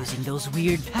kept using those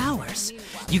weird powers.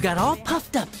 You got all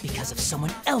puffed up because of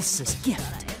someone else's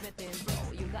gift.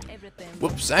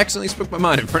 Whoops, I accidentally spoke my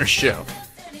mind in front of Sho.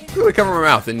 Quickly cover my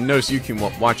mouth and notice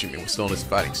Yukun watching me while still in his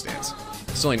fighting stance.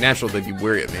 It's only natural they'd be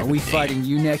wary of me. Are we fighting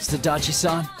you next,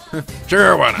 Adachi-san?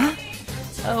 Sure, why not?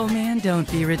 Oh man,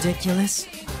 don't be ridiculous.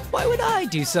 Why would I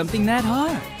do something that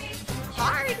hard?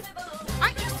 Hard?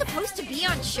 Aren't you supposed to be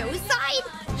on Sho's side?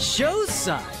 Sho's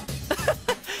side?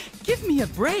 Give me a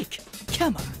break.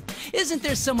 Come on. Isn't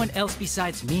there someone else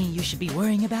besides me you should be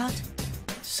worrying about?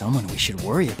 Someone we should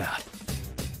worry about.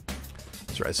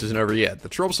 That's right, this isn't over yet. The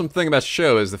troublesome thing about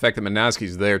Sho is the fact that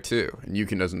Minasuke's there too, and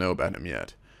Yukun doesn't know about him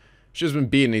yet. Sho's been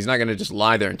beaten, he's not going to just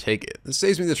lie there and take it. This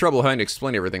saves me the trouble of having to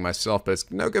explain everything myself, but it's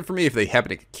no good for me if they happen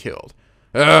to get killed.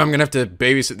 I'm going to have to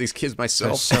babysit these kids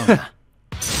myself. Persona.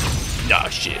 Ah,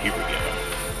 shit, here we go.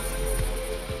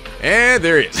 And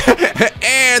there he is.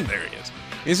 And there he is.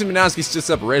 Instant Minasuke sits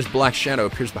up, a reddish black shadow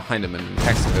appears behind him and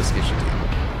attacks the investigation team.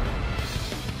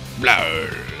 Blah.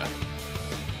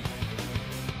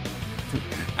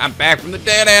 I'm back from the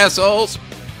dead, assholes!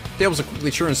 Tables are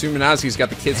quickly sure and soon Minasuke's got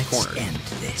the kids cornered. Let's end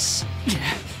this.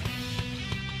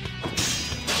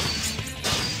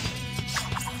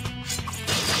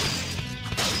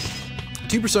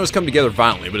 Two personas come together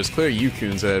violently, but it's clear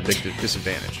Yukun's at a big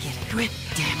disadvantage. Get a grip,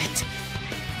 damn it.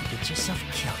 You'll get yourself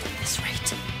killed at this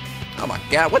rate. Oh my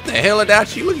god, what the hell,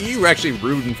 Adachi? Look at you actually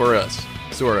rooting for us.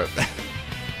 Sort of.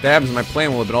 If that happens, my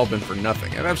plan will have all been for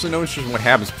nothing. I have absolutely no interest in what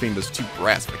happens between those two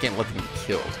brats, but I can't let them get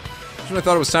killed. Just when I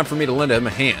thought it was time for me to lend him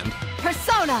a hand.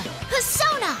 Persona!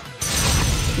 Persona!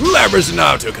 Labras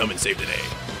now to come and save the day.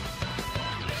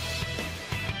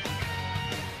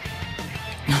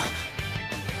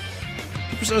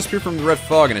 The personas appear from the red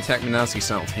fog and attack Minasuke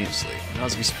simultaneously.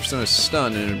 Minasuke's persona is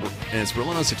stunned and its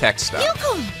relentless attack stops.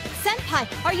 Yukun! Senpai,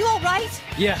 are you alright?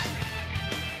 Yeah.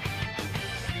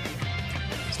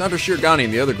 It's not Shirogane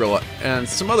and the other girl, and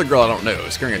some other girl I don't know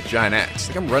is carrying a giant axe.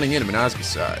 I think I'm running into Minasuke's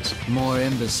size. More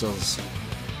imbeciles.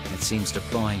 It seems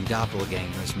deploying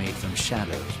doppelgangers made from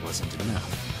shadows wasn't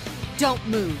enough. Don't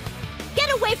move.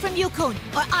 Get away from Yukun,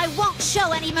 or I won't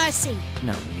show any mercy.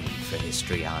 No need for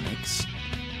histrionics.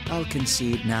 I'll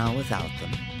concede now without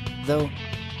them. Though,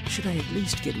 should I at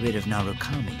least get rid of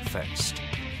Narukami first?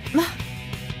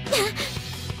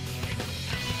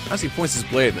 Minasuke points his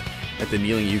blade at the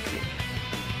kneeling Yukun.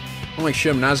 Unlike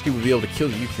Sho, Minasuke would be able to kill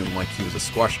Yukun like he was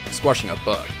squashing a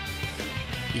bug.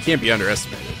 He can't be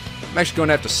underestimated. I'm actually going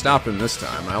to have to stop him this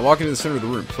time. I walk into the center of the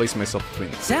room, place myself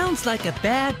between them. Sounds like a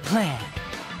bad plan.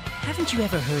 Haven't you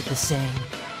ever heard the saying,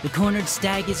 the cornered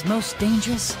stag is most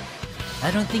dangerous?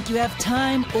 I don't think you have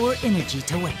time or energy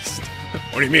to waste.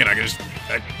 What do you mean? I just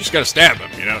gotta stab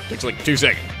him, you know? It takes like 2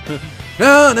 seconds.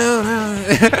 No.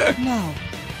 No.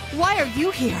 Why are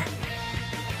you here?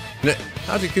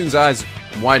 Haji-kun's eyes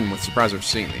widen with surprise over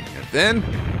seeing me. And then...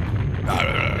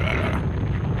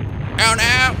 Oh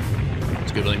no!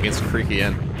 It's good when it gets creaky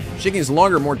in. Shaking is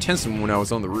longer and more tense than when I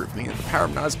was on the roof, meaning that the power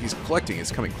of Minasuke's collecting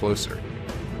is coming closer.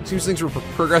 Seems things were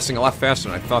progressing a lot faster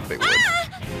than I thought they would. Ah!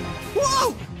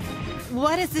 Whoa!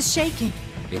 What is the shaking?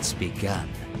 It's begun.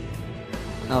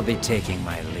 I'll be taking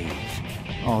my leave.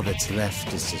 All that's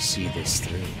left is to see this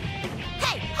through.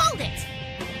 Hey, hold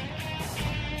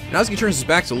Minazaki turns his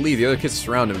back to leave. The other kids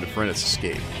surround him to prevent its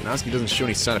escape. Minazaki doesn't show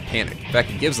any sign of panic. In fact,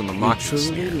 he gives them a mock You truly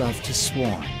sneer. love to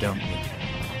swarm, don't you?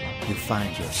 You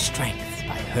find your strength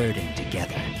by herding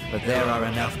together. But there are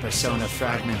enough persona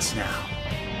fragments now.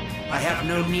 I have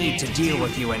no need to deal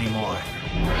with you anymore.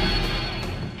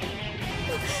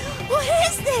 What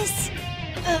is this?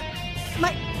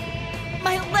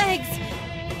 My legs.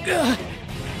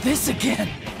 This again.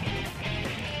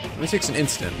 It only takes an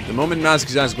instant. The moment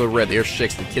Minazuki's eyes glow red, the air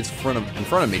shakes, and the kid in front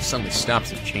of me suddenly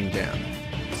stops and chained down.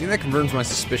 Seeing that confirms my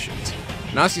suspicions.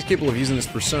 Minazuki's capable of using this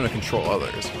persona to control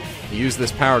others. He used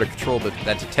this power to control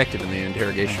that detective in the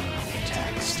interrogation room.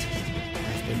 Text.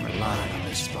 I've been relying on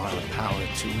this borrowed power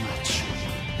too much.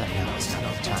 But now it's not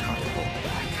enough time to hold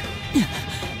back.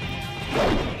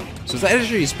 So is that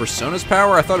actually his persona's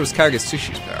power? I thought it was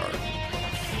Kagetsushi's power.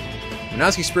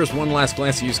 Minazuki spares one last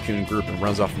glance at Yusuke and group and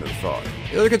runs off into the fog.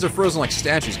 The other kids are frozen like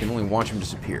statues, can only watch him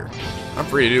disappear. I'm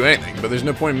free to do anything, but there's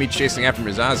no point in me chasing after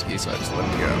Minazuki, so I just let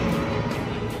him go.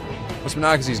 Once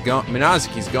Minazuki's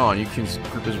gone, Yusuke's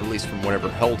group is released from whatever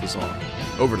held is on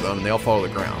over to them, and they all follow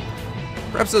the ground.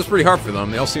 Perhaps that was pretty hard for them.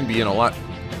 They all seem to be in a lot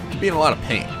of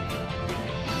pain.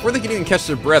 Before they can even catch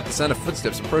their breath, the sound of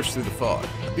footsteps approach through the fog.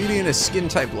 A beauty in a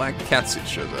skin-tight black catsuit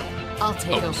shows up. I'll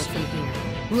take over from here.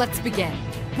 Let's begin.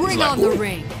 Bring like, on the "Ooh."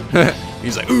 ring.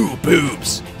 He's like, ooh,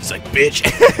 boobs. He's like, bitch.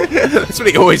 That's what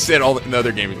he always said in the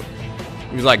other games.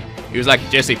 He was like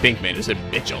Jesse Pinkman, who said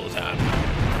bitch all the time.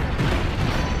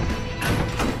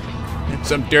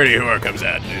 Some dirty whore comes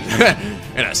out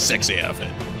in a sexy outfit.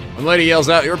 When the lady yells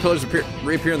out, your pillars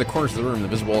reappear in the corners of the room. The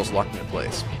visible wall is locked into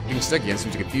place. Getting stuck again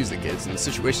seems to confuse the kids, and the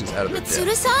situation's out of their depth.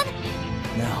 Mitsuda-san?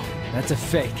 No, that's a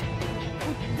fake.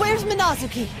 Where's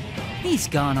Minazuki? He's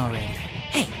gone already.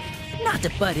 Hey, not to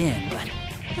butt in, but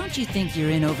don't you think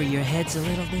you're in over your heads a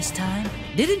little this time?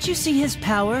 Didn't you see his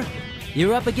power?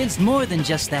 You're up against more than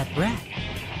just that brat.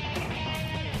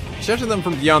 Shout to them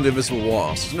from beyond the invisible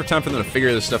walls. There's no time for them to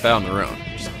figure this stuff out on their own.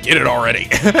 Just get it already.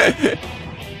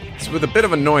 It's with a bit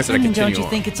of annoyance that I continue Don't you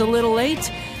think it's a little late?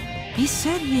 He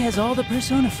said he has all the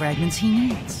persona fragments he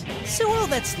needs. So all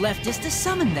that's left is to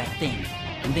summon that thing,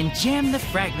 and then jam the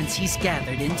fragments he's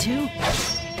gathered into.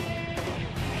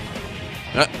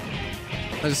 As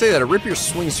I say that, a rapier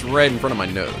swings right in front of my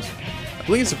nose. I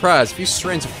blink in surprise. A few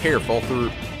strands of hair fall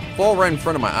right in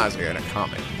front of my eyes. I got a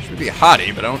comment. Should be a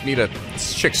hottie, but I don't need a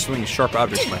chick swinging sharp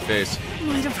objects in my face.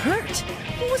 Might have hurt.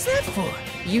 What was that for?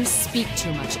 You speak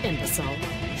too much, imbecile.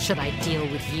 Should I deal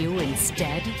with you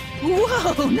instead?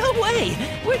 Whoa, no way!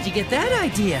 Where'd you get that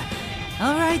idea?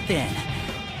 All right then.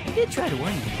 I did try to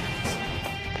warn you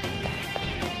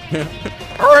guys.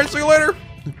 All right, see you later.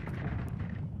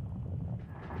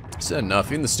 Said enough.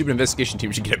 Even the stupid investigation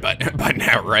team should get it by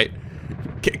now, right?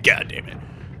 God damn it.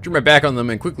 Turn my back on them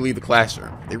and quickly leave the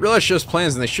classroom. They realize Show's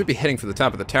plans and they should be heading for the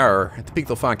top of the tower. At the peak,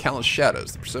 they'll find countless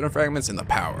shadows, the persona fragments, and the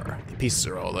power. The pieces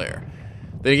are all there.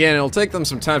 Then again, it'll take them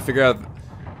some time to figure out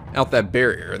that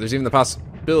barrier. There's even the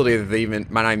possibility that they might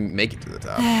not even make it to the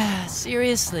top.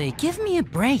 Seriously, give me a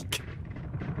break.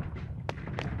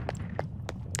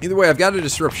 Either way, I've got to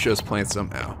disrupt Show's plan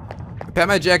somehow. I pat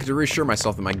my jacket to reassure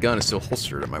myself that my gun is still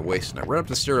holstered at my waist, and I run up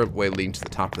the stairway leading to the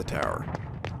top of the tower.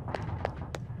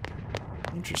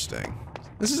 Interesting.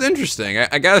 This is interesting.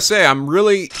 I gotta say, I'm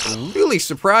really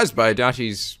surprised by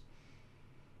Adachi's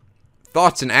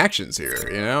thoughts and actions here,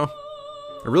 you know?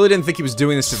 I really didn't think he was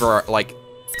doing this for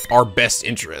our best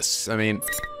interests. I mean,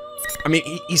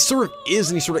 he sort of is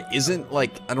and he sort of isn't.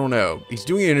 Like, I don't know. He's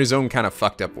doing it in his own kind of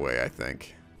fucked up way, I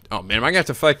think. Oh man, am I gonna have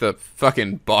to fight the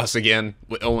fucking boss again?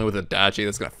 Only with Adachi?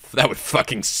 That would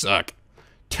fucking suck.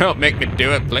 Don't make me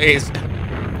do it, please.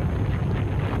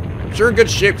 I'm sure in good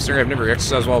shape considering I've never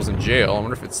exercised while I was in jail. I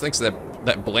wonder if it's thanks to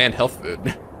that bland health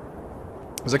food.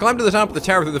 As I climb to the top of the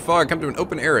tower through the fog, I come to an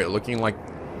open area looks like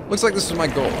this is my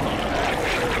goal.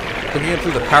 Looking up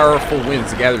through the powerful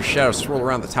winds, the gathered shadows swirl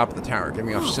around the top of the tower,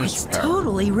 giving off sinister It's power.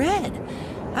 totally red.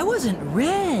 I wasn't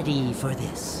ready for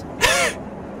this.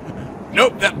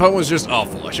 Nope, that poem was just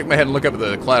awful. I shook my head and looked up at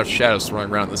the cloud of shadows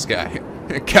swirling around in the sky.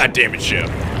 God damn it, Show.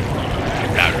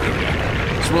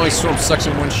 Swirling storm sucks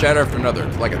in one shadow after another,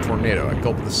 like a tornado. I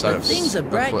gulp at the sight of Things a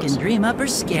brat cliffs. can dream up are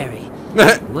scary.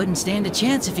 Wouldn't stand a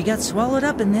chance if he got swallowed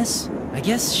up in this. I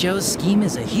guess Show's scheme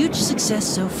is a huge success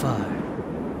so far.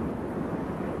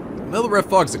 The middle of the red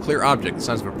fog is a clear object, the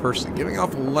size of a person, giving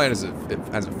off a light as it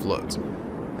floats.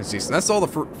 I see, so that's all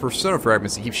the persona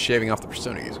fragments he keeps shaving off the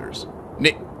persona users.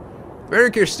 Nick,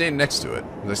 Barricade standing next to it.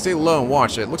 As I stay low and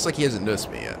watch it, looks like he hasn't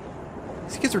noticed me yet.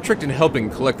 These kids were tricked into helping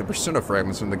collect the persona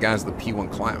fragments from the guys of the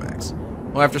P1 Climax.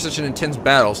 Well, after such an intense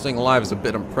battle, staying alive is a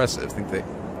bit impressive. Think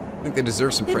I think they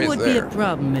deserve some It praise would there. be a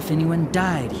problem if anyone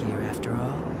died here, after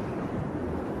all.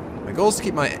 My goal is to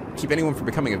keep anyone from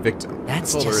becoming a victim.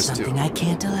 That's all there just is to something it. I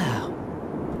can't allow.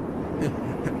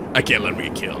 I can't let him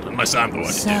get killed unless I'm the one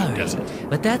to do it, Sorry, does it?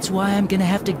 but that's why I'm gonna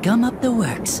have to gum up the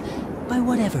works by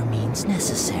whatever means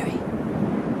necessary.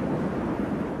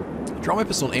 Draw my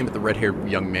pistol and aim at the red-haired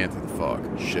young man through the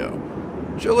fog. Sho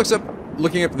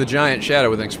looking up at the giant shadow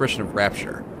with an expression of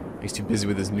rapture. He's too busy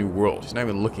with his new world. He's not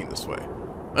even looking this way.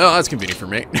 Well, that's convenient for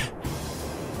me.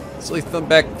 Slowly thumb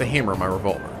back the hammer on my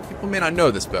revolver. People may not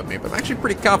know this about me, but I'm actually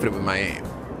pretty confident with my aim.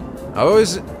 I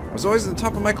was always at the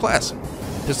top of my class.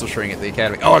 Pistol shooting at the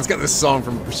academy. Oh, it's got this song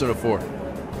from Persona 4.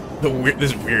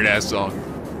 This weird-ass song.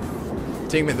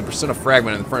 Taking me at the Persona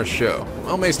fragment in the front of Sho.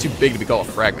 Well, maybe it's too big to be called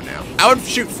a fragment now. I would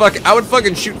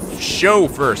fucking shoot Sho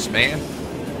first, man.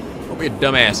 Don't be a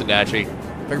dumbass, Adachi.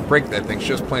 If I can break that thing,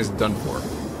 Sho's plan's done for.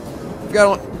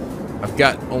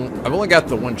 I've only got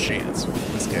the one chance.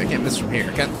 This guy, I can't miss from here.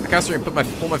 I can't put my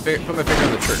finger on the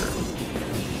trigger.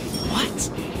 What?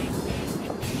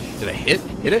 Did I hit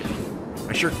it?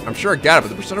 I'm sure I got it, but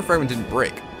the Persona fragment didn't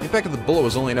break. The impact of the bullet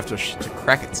was only enough to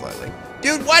crack it slightly.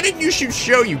 Dude, why didn't you shoot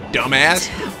Sho, you dumbass?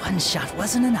 One shot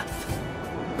wasn't enough.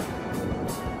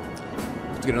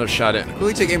 Let's get another shot in.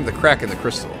 Quickly take aim at the crack in the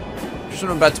crystal. Just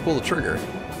when I'm about to pull the trigger.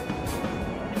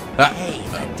 Hey,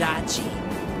 Adachi,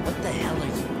 what the hell are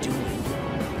you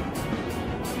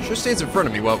doing? Sho stands in front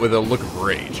of me with a look of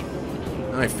rage.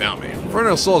 Now he found me.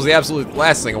 Infernal Soul is the absolute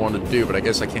last thing I wanted to do, but I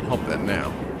guess I can't help that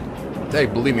now.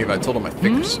 Dad, believe me if I told him my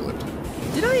finger slipped.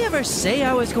 Did I ever say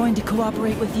I was going to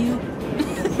cooperate with you?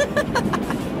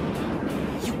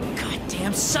 You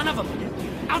goddamn son of a...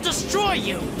 I'll destroy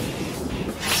you!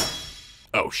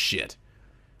 Oh, shit.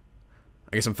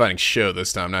 I guess I'm fighting Sho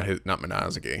this time, not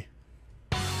Minazuki.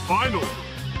 Finally!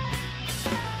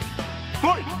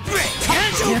 Fight! Here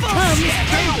comes the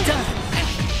done.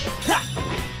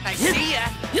 I see ya!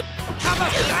 How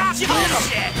about that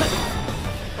bullshit?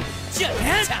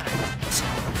 Just time!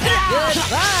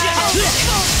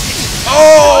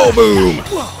 Oh, boom!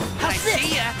 I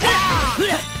see ya!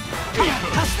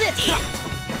 How's this?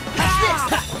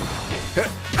 Get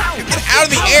out of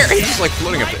the air! He's just like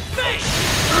floating up there.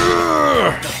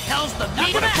 Hell's the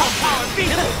meat of power beat!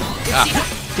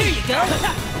 Here you go.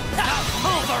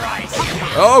 Pulverize you!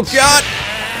 Oh, God!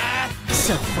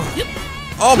 So full.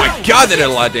 Oh, my God, that did a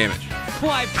lot of damage.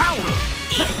 Why power?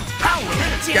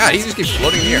 God, he just keeps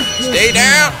floating in the air. Stay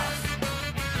down!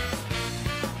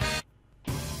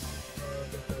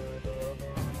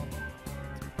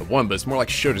 I won, but it's more like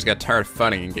Sho just got tired of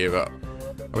fighting and gave up.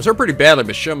 I was hurt pretty badly,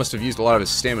 but Sho must have used a lot of his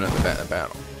stamina in the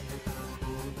battle.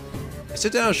 I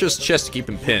sit down on Sho's chest to keep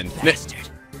him pinned. Bastard!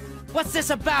 What's this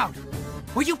about?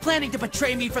 Were you planning to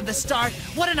betray me from the start?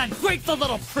 What an ungrateful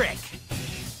little prick!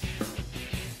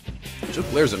 Sho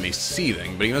glares at me,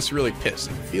 seething, but he must be really pissed.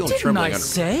 I feel him Didn't trembling I under me.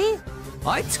 say?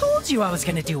 I told you I was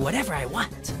gonna do whatever I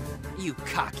want. You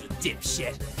cocky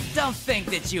dipshit. Don't think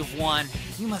that you've won.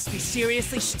 You must be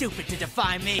seriously stupid to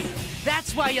defy me.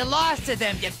 That's why you lost to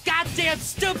them, you goddamn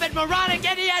stupid moronic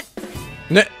idiot!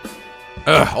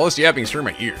 All this yapping is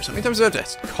hurting my ears. How many times do I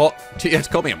have to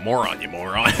call me a moron, you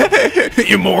moron?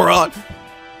 You moron!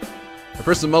 I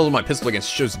pressed the muzzle of my pistol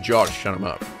against Sho's jaw to shut him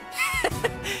up.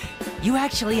 You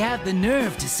actually have the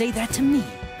nerve to say that to me.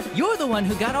 You're the one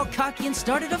who got all cocky and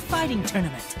started a fighting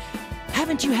tournament.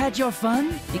 Haven't you had your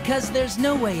fun? Because there's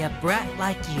no way a brat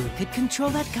like you could control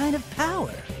that kind of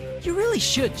power. You really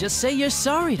should just say you're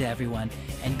sorry to everyone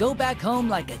and go back home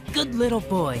like a good little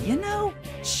boy, you know?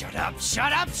 Shut up,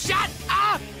 shut up, shut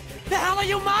up! The hell are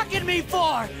you mocking me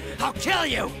for? I'll kill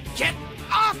you! Get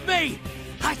off me!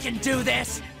 I can do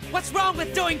this! What's wrong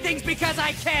with doing things because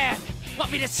I can?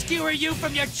 Want me to skewer you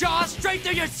from your jaw straight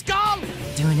through your skull?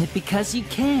 Doing it because you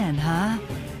can, huh?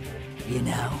 You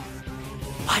know,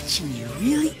 watching you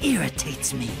really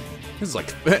irritates me. This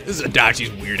is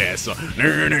Adachi's weird ass song.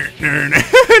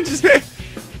 Just,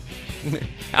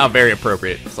 how very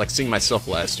appropriate. It's like seeing myself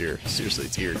last year. Seriously,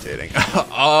 it's irritating.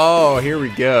 Oh, here we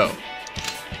go.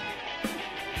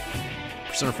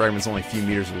 Persona fragment's only a few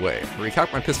meters away. I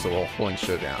recocked my pistol while holding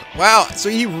Sho down. Wow, so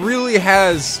he really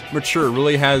has matured,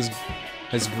 really has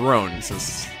grown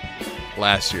since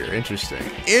last year. Interesting.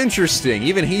 Interesting.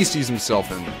 Even he sees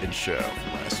himself in Sho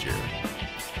from last year.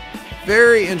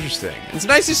 Very interesting. It's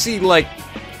nice to see, like,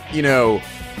 you know,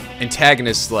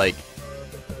 antagonists, like,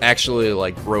 actually,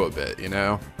 like, grow a bit, you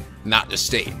know? Not just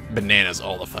stay bananas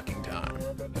all the fucking time.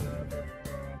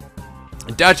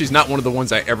 Adachi's not one of the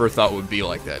ones I ever thought would be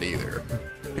like that, either.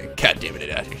 God damn it,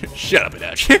 Adachi. Shut up,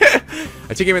 Adachi.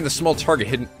 I take him in the small target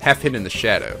half hidden in the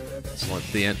shadow.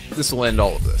 This will end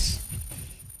all of this.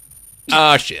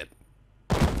 Ah, shit.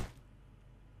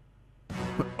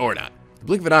 Or not. The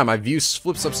blink of an eye, my view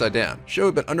flips upside down. Show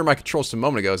had been under my control just a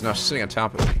moment ago is now sitting on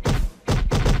top of me.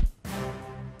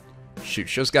 Shoot,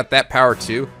 Show's got that power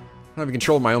too. I don't have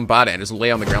control of my own body and just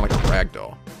lay on the ground like a rag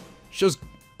doll. Show's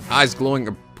eyes glow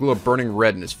a burning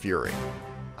red in his fury.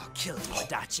 I'll kill you,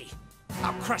 Adachi.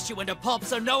 I'll crush you into pulp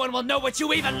so no one will know what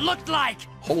you even looked like!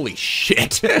 Holy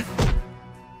shit.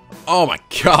 Oh my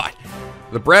god.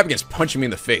 The brat begins punching me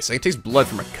in the face. I can taste blood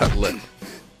from my cut lip.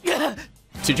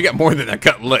 Dude, you got more than that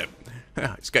cut lip.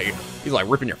 He's like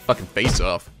ripping your fucking face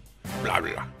off. Blah,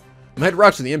 blah. My head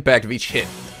rocks with the impact of each hit.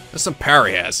 That's some power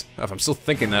he has. If I'm still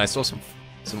thinking that, I saw some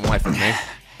life in me.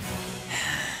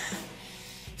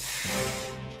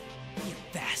 You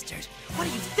bastard. What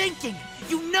are you thinking?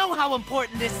 You know how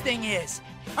important this thing is.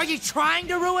 Are you trying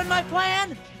to ruin my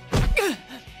plan? If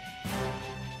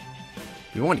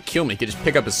he wanted to kill me, he could just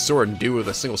pick up his sword and do it with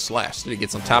a single slash. Instead, he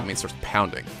gets on top of me and starts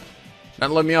pounding. Not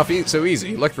letting me off so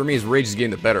easy. Lucky for me, his rage is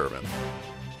getting the better of him.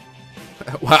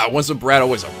 Wow, once a brat,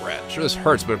 always a brat. Sure, this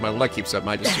hurts, but if my luck keeps up, I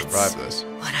might just survive this.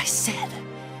 What I said.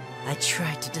 I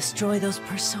tried to destroy those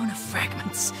Persona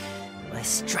fragments by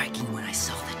striking when I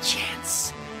saw the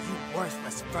chance. You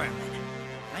worthless vermin.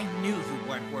 I knew you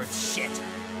weren't worth shit.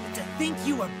 But to think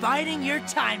you were biding your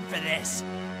time for this.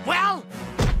 Well...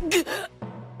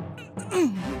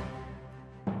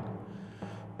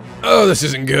 Oh, this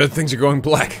isn't good. Things are going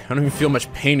black. I don't even feel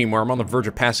much pain anymore. I'm on the verge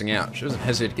of passing out. She doesn't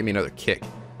hesitate to give me another kick.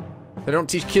 They don't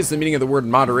teach kids the meaning of the word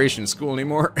moderation in school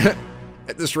anymore.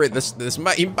 At this rate,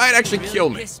 he might actually kill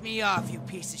me. Piss me off, you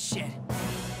piece of shit.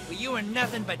 Well, you were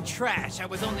nothing but trash I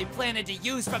was only planning to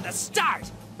use from the start.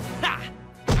 Ha!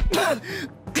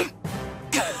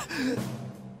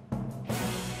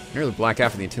 Nearly black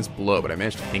out for the intense blow, but I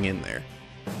managed to hang in there.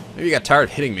 Maybe he got tired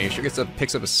of hitting me. She gets up,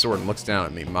 picks up his sword, and looks down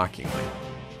at me mockingly.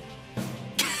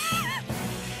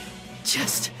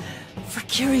 Just for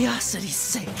curiosity's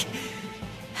sake,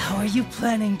 how are you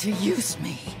planning to use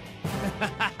me?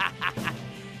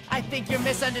 I think you're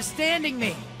misunderstanding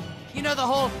me. You know the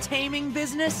whole taming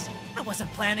business? I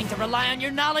wasn't planning to rely on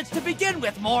your knowledge to begin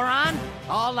with, moron.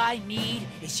 All I need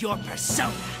is your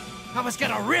persona. I was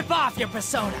gonna rip off your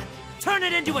persona, turn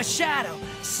it into a shadow,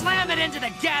 slam it into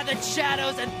the gathered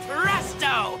shadows, and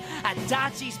presto!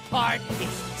 Adachi's part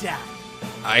is done.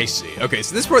 I see. Okay,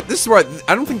 so this is where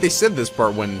I don't think they said this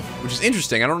part which is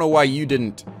interesting. I don't know why you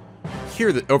didn't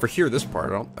overhear this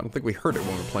part. I don't think we heard it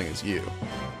when we were playing as you.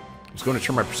 I was going to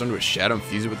turn my persona to a shadow and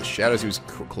fuse it with the shadows he was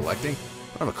collecting.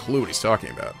 I don't have a clue what he's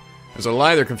talking about. As I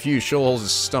lie there confused, Shoal holds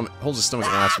his stomach and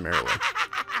laughs merrily.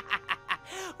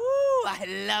 Ooh, I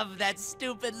love that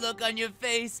stupid look on your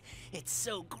face. It's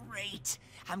so great.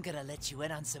 I'm gonna let you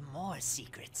in on some more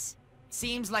secrets.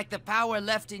 Seems like the power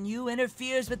left in you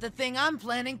interferes with the thing I'm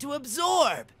planning to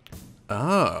absorb.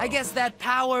 Oh. I guess that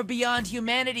power beyond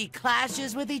humanity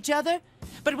clashes with each other.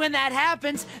 But when that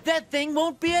happens, that thing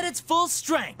won't be at its full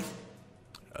strength.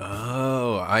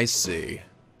 Oh, I see.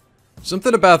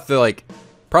 Something about the,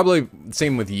 probably the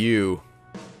same with you.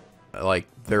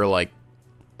 They're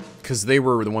because they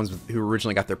were the ones who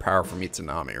originally got their power from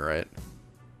Mitsunami, right?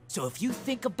 So if you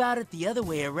think about it the other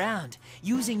way around,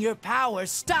 using your power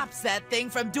stops that thing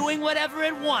from doing whatever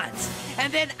it wants,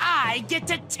 and then I get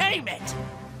to tame it!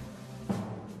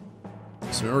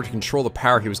 So in order to control the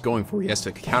power he was going for, he has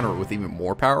to counter it with even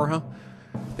more power, huh?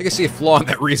 I think I see a flaw in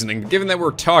that reasoning. Given that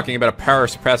we're talking about a power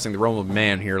surpassing the realm of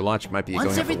man here, launch might be going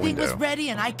out the window. Once everything was ready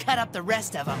and I cut up the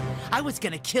rest of them, I was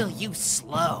gonna kill you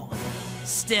slow.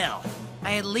 Still,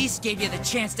 I at least gave you the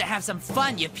chance to have some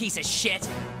fun, you piece of shit.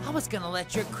 I was gonna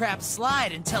let your crap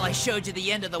slide until I showed you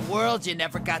the end of the world you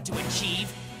never got to achieve.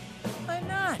 Why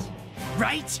not?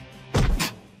 Right?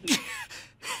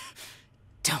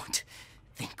 Don't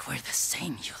think we're the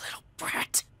same, you little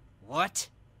brat. What?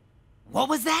 What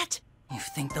was that? You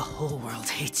think the whole world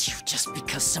hates you just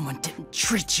because someone didn't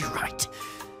treat you right.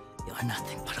 You're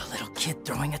nothing but a little kid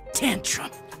throwing a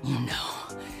tantrum. You know,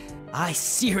 I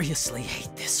seriously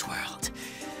hate this world.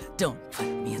 Don't put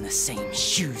me in the same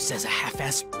shoes as a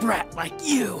half-assed brat like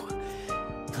you.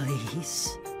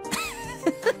 Please?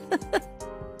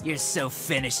 You're so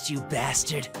finished, you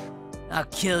bastard. I'll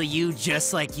kill you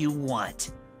just like you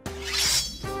want.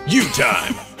 You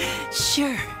time!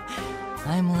 Sure,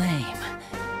 I'm lame.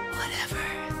 Whatever.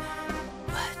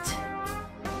 But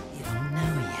you don't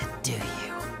know yet, do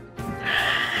you?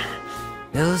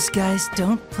 Those guys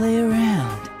don't play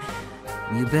around.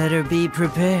 You better be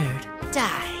prepared.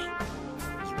 Die,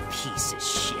 you piece of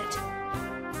shit.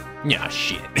 Yeah,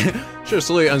 shit. Should've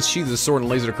slowly unsheathed the sword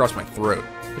and lasered it across my throat.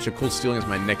 Such a cool stealing as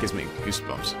my neck gives me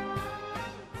goosebumps.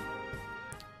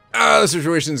 Ah, the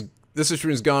situation's this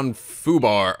situation's gone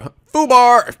foobar.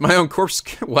 Foobar! If my own corpse...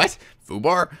 What?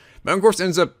 Foobar? If my own corpse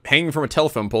ends up hanging from a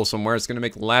telephone pole somewhere, it's gonna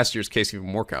make last year's case even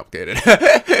more complicated.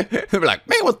 They'll be like,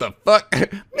 man, what the fuck?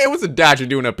 Man, what's the Dodger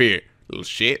doing up here? Little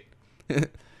shit.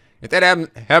 If that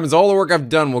happens, all the work I've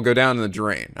done will go down in the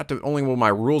drain. Not only will my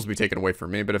rules be taken away from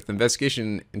me, but if the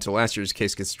investigation into last year's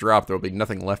case gets dropped, there will be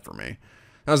nothing left for me.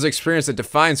 That was the experience that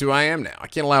defines who I am now. I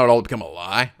can't allow it all to become a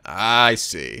lie. I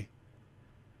see.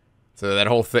 So that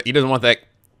whole thing, he doesn't want that.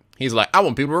 He's like, I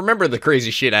want people to remember the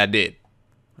crazy shit I did.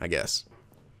 I guess.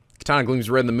 Katana gleams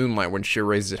red in the moonlight when Sho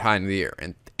raises it high in the air.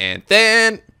 And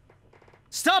then...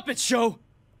 Stop it, Sho!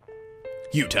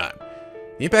 You time.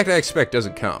 The impact I expect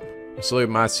doesn't come. I slowly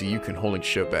might see Yukon holding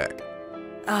Sho back.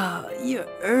 Oh, you're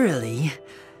early.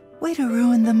 Way to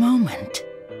ruin the moment.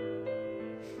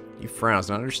 He frowns,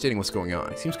 not understanding what's going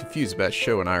on. He seems confused about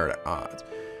Sho and I are at odds.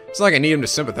 It's not like I need him to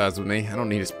sympathize with me. I don't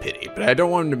need his pity, but I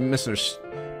don't want him to be misunderstood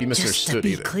Just to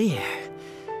be either. clear,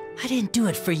 I didn't do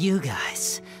it for you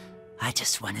guys. I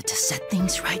just wanted to set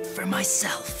things right for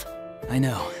myself. I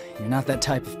know, you're not that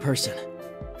type of person.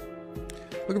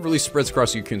 Look of relief spreads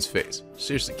across Yukun's face.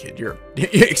 Seriously, kid, you're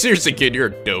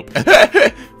a dope.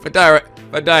 If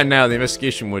I die now, the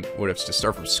investigation would have to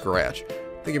start from scratch.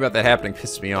 Thinking about that happening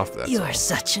pisses me off. You are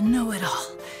such a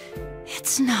know-it-all.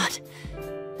 It's not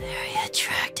very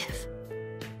attractive.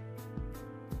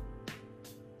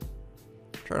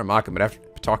 Try to mock him, but after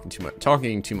talking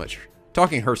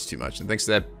hurts too much, and thanks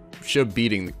to that Sho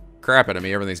beating the crap out of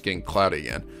me, everything's getting cloudy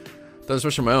again. Thought this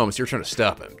was from my own, so you're trying to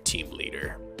stop him, team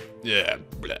leader. Yeah,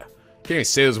 blah. Can't even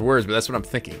say those words, but that's what I'm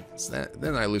thinking.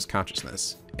 Then I lose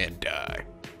consciousness and die.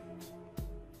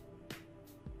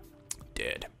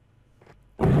 Dead.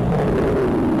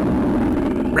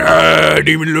 Ah,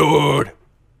 Demon Lord!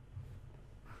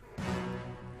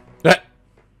 First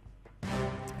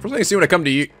thing I see when I come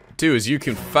to is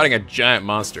Yukon fighting a giant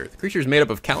monster. The creature is made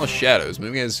up of countless shadows,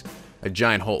 moving as a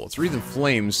giant hole. It's wreathed in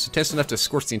flames, intense enough to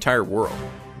scorch the entire world.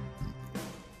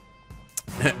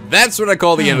 That's what I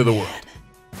call the end of the world.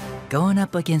 Going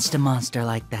up against a monster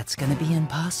like that's gonna be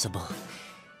impossible.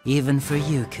 Even for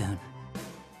you, Kun.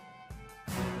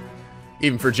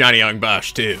 Even for Johnny Young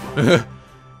Bosch, too. The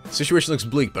situation looks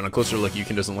bleak, but on a closer look,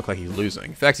 Yukon doesn't look like he's losing.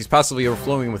 In fact, he's possibly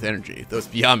overflowing with energy, though it's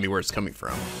beyond me where it's coming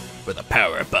from. For the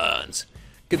power of bonds.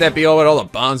 Could that be what all the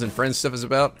bonds and friends stuff is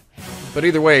about? But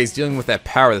either way, he's dealing with that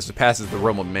power that surpasses the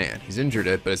realm of man. He's injured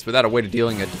it, but it's without a way to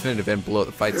dealing a definitive end blow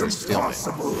that fights us still.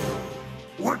 Impossible!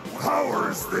 What power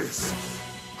is this?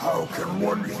 How can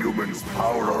one human's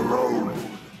power alone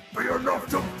be enough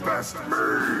to best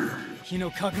me?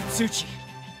 Kagutsuchi.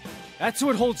 That's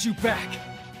what holds you back.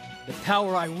 The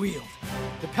power I wield.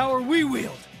 The power we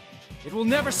wield. It will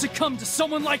never succumb to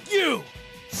someone like you!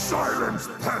 Silence,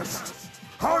 pest!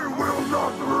 I will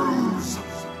not lose!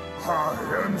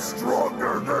 I am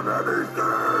stronger than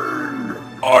anything!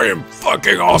 I am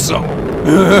fucking awesome!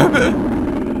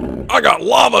 I got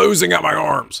lava oozing out my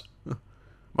arms!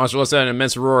 Monster lets out an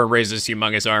immense roar and raises his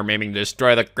humongous arm, aiming to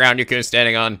destroy the ground Yukon's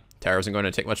standing on. Tower isn't going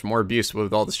to take much more abuse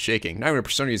with all this shaking. Not even a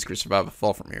Persona user could survive a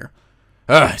fall from here.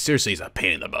 Seriously, he's a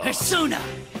pain in the butt. Persona!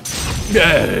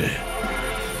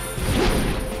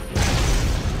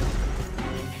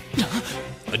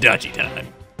 Adachi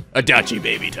time. Adachi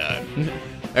baby time.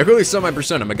 I quickly saw my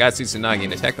Persona, Magatsu Tsunagi,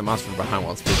 and attacked the monster from behind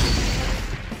while it's busy.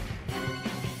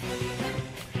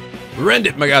 Rend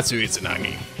it, Magatsu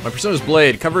Tsunagi. My Persona's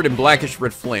blade, covered in blackish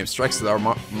red flame, strikes our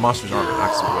monster's armor and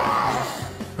knocks it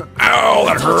away. Ow,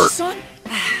 that hurt! Son?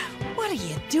 What are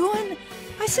you doing?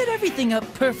 I set everything up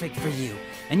perfect for you,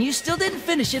 and you still didn't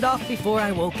finish it off before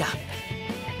I woke up.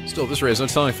 Still, at this rate, there's no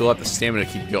telling if he'll have the stamina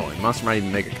to keep going. The monster might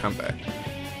even make a comeback.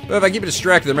 But if I keep it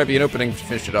distracted, there might be an opening to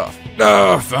finish it off.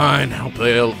 Oh, fine. I'll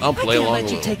play along a little. I can't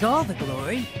let you take all the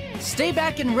glory. Stay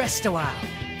back and rest a while.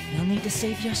 You'll need to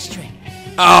save your strength.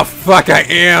 Oh, fuck, I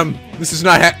am. This is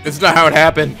not how it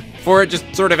happened. Before it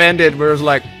just sort of ended, where it was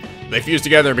like, they fused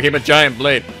together and became a giant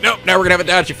blade. Nope, now we're gonna have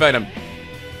a Adachi fight him.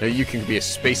 Now, you can be a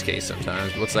space case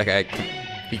sometimes, but looks like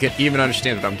he can even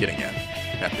understand what I'm getting at.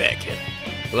 Not bad, kid.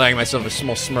 Allowing myself a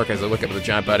small smirk as I look up at the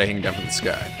giant body hanging down from the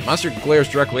sky. The monster glares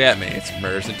directly at me. Its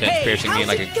murderous intent piercing me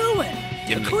like a... going?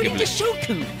 According to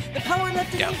Shokun, the power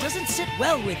left in you doesn't sit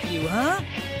well with you, huh?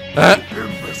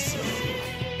 Imbecile!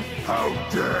 How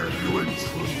dare you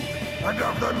intrude and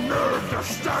have the nerve to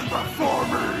stand before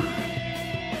me!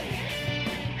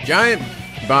 Giant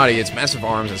body, its massive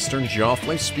arms, and stern jaw,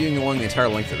 flames spewing along the entire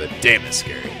length of it. Damn, it's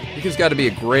scary. Yukon's got to be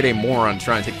a grade A moron to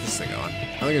try and take this thing on.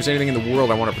 I don't think there's anything in the world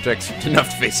I want to protect enough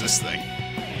to face this thing.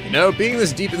 You know, being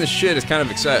this deep in this shit is kind of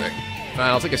exciting.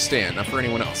 Fine, I'll take a stand, not for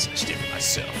anyone else. I stand for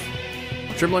myself.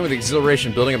 trembling with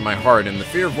exhilaration building up in my heart and the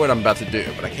fear of what I'm about to do,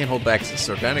 but I can't hold back a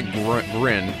sardonic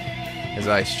grin as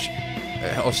I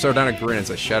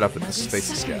shout up at the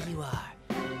space sky. You are.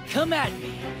 Come at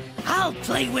me. I'll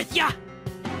play with ya.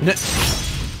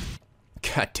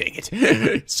 God dang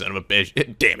it. Son of a bitch.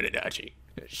 Damn it, Adachi.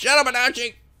 Shut up,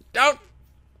 Adachi. Don't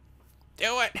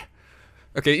do it.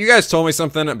 Okay, you guys told me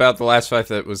something about the last fight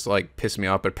that was, like, pissing me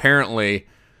off, but apparently,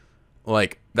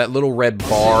 like, that little red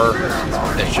bar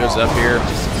that shows up here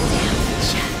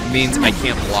means I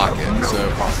can't block it, so...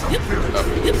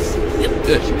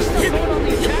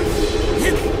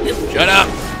 Shut up!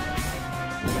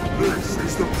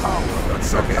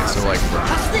 Okay, so, like...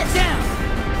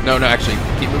 No, actually,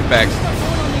 keep moving back.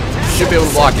 You should be able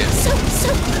to block it. So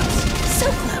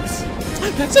close.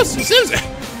 That's so Susan.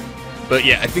 But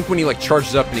yeah, I think when he like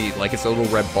charges up and he like it's a little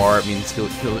red bar, it means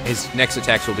his next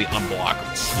attacks will be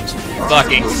unblockable.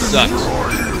 Fucking sucks.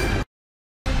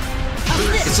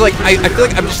 It's like I feel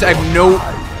like I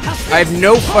have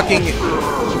no fucking.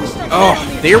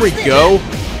 Oh, there we go.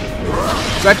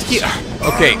 So I have to keep.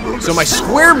 Okay, so my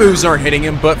square moves aren't hitting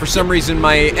him, but for some reason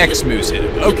my X moves hit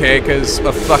him. Okay, because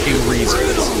of fucking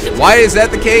reasons. Why is that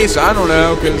the case? I don't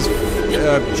know, because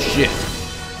shit.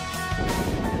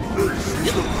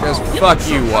 Because fuck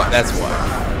you, that's why.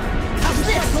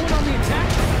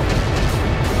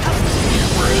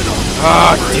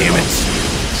 Ah, damn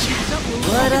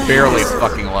it. Barely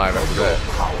fucking alive after that.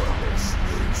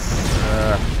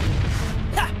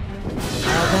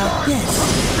 How about this?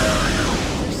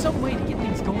 There's some way to get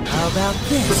things going. How about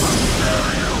this?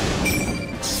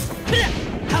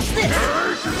 How's this?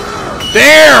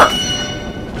 There!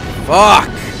 Fuck!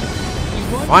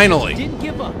 Finally! Didn't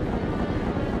give up.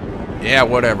 Yeah,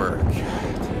 whatever.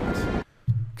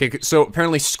 Okay, so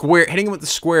apparently hitting him with the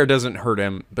square doesn't hurt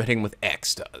him, but hitting him with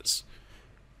X does.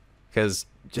 Because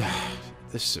this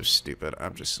is so stupid.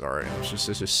 I'm just sorry. It's just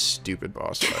such a stupid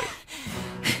boss fight.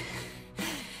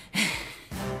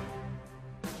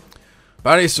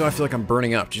 Body, so I feel like I'm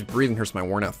burning up. Just breathing hurts my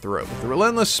worn out throat. With the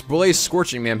relentless blaze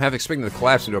scorching me, I'm half expecting to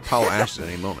collapse into a pile of ashes at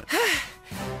any moment.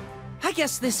 I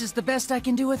guess this is the best I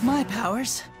can do with my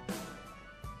powers.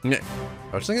 Yeah.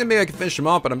 I was thinking that maybe I could finish him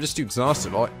off, but I'm just too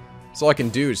exhausted. That's all I can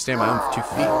do is stand my own 2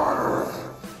 feet.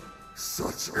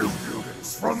 Such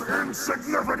impudence from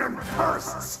insignificant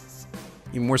pests.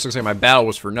 Even worse, looks like my battle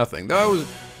was for nothing. Though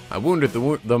I wounded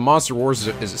the monster wars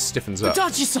as it stiffens up.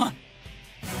 Adachi-san!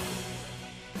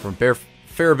 From a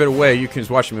fair bit away, Yukin's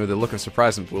watching me with a look of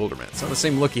surprise and bewilderment. It's not the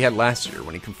same look he had last year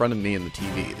when he confronted me in the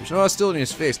TV. There's no hostility in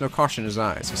his face, no caution in his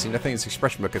eyes. I see nothing in his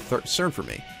expression but concern for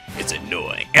me. It's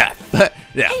annoying.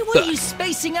 Hey, what are you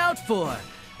spacing out for?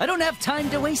 I don't have time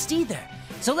to waste either.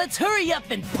 So let's hurry up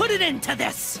and put it into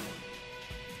this.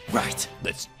 Right.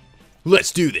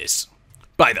 Let's do this.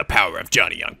 By the power of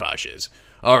Johnny Young Pasha's.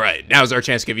 Alright, now's our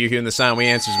chance to give Yuki the silent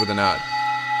answers with a nod.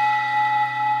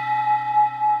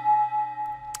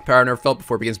 Power I've never felt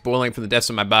before begins boiling from the depths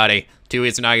of my body. 2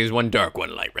 Itsanagi's, 1 dark,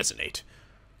 1 light resonate.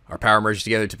 Our power merges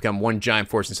together to become one giant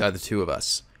force inside the 2 of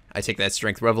us. I take that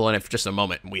strength, revel in it for just a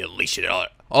moment, and we unleash it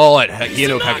all at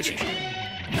Hino Kagashi.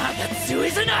 Nagatsu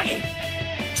Izanagi!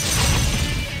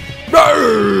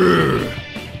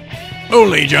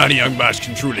 Only Johnny Youngbosh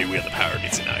can truly wield the power of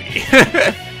Izanagi.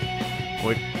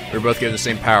 We're both given the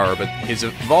same power, but his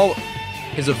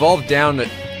evolved down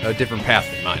a different path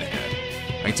than mine had.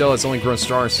 I can tell it's only grown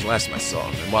stronger since the last time I saw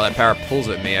him, and while that power pulls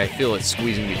at me, I feel it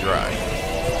squeezing me dry.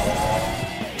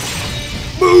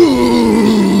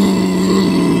 Boom!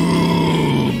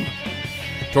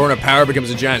 Torn up power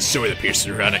becomes a giant sword that pierces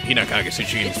through Hinakaga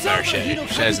Tsuchi's fire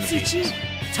shatters into pieces.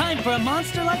 Time for a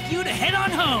monster like you to head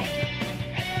on home!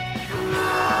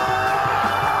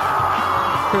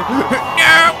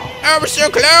 No! I was so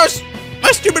close!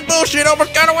 My stupid bullshit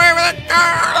almost got away with it!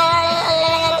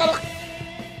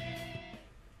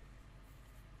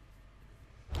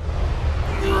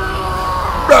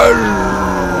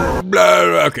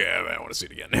 Okay, I don't want to see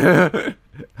it again.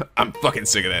 I'm fucking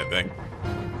sick of that thing.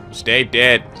 Stay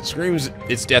dead. Screams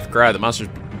its death cry. The monster's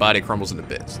body crumbles into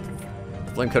bits.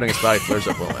 The flame coating its body flares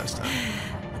up one last time.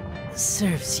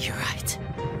 Serves you right.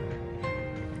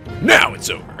 Now it's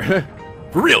over.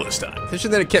 For real this time.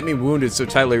 Tension that had kept me wounded so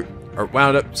tightly, or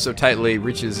wound up so tightly,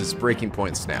 reaches its breaking point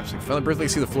and snaps. I finally briefly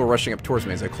see the floor rushing up towards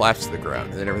me as I collapse to the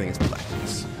ground, and then everything is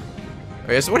blackness.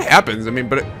 Okay, so what happens? I mean,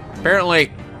 but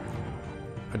apparently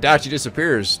Adachi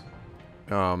disappears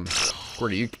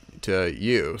according to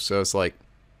you, so it's like,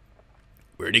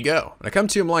 where'd he go? And I come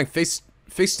to him lying face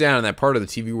down in that part of the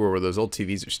TV world where those old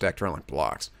TVs are stacked around like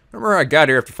blocks. Remember how I got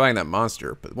here after fighting that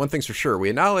monster, but one thing's for sure, we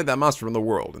annihilated that monster from the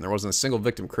world, and there wasn't a single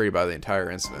victim created by the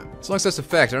entire incident. As long as that's a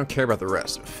fact, I don't care about the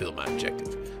rest. I fulfilled my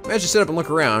objective. Managed to sit up and look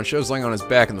around. Sho's lying on his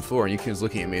back on the floor, and Yukin's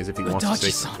looking at me as if he wants to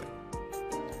say something.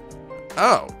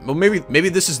 Oh, well maybe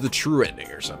this is the true ending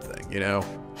or something, you know?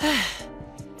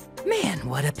 Man,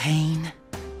 what a pain.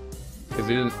 Because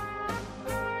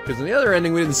in the other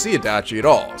ending we didn't see Adachi at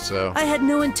all, so... I had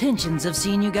no intentions of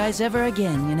seeing you guys ever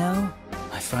again, you know?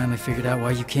 I finally figured out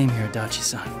why you came here,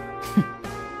 Adachi-san.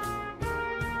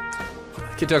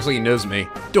 Kid talks like he knows me.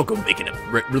 Don't go making a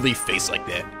relief face like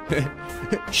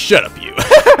that. Shut up, you.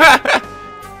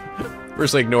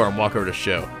 First I ignore him, walk over to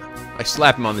Sho. I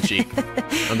slap him on the cheek.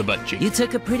 On the butt cheek. You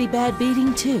took a pretty bad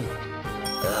beating, too.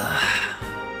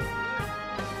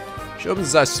 Sho opens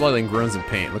his eyes slightly and groans in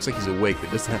pain. Looks like he's awake,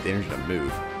 but doesn't have the energy to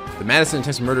move. The madness and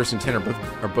intense murderous intent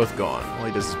are both gone. All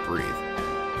he does is breathe.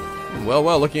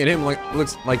 Well, looking at him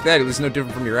looks like that, he looks no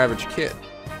different from your average kid.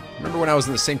 Remember when I was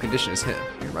in the same condition as him?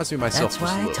 He reminds me of myself. That's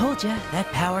why I told you, that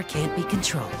power can't be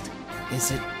controlled.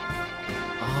 Is it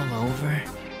all over?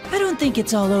 I don't think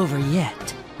it's all over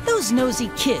yet. Those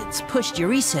nosy kids pushed your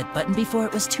reset button before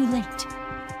it was too late.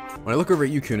 When I look over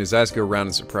at Yukun, his eyes go round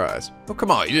in surprise. Oh,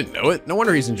 come on, you didn't know it. No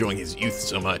wonder he's enjoying his youth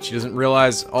so much. He doesn't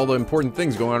realize all the important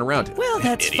things going on around him. Well,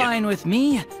 that's fine with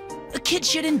me. A kid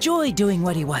should enjoy doing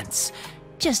what he wants.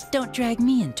 Just don't drag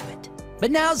me into it.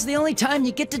 But now's the only time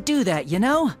you get to do that, you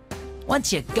know?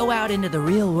 Once you go out into the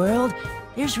real world,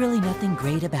 there's really nothing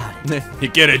great about it. You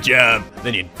get a job,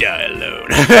 then you die alone.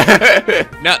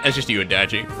 No, that's just you,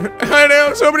 Adachi. I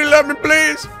know, somebody love me,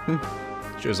 please.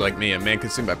 Shows like me, a man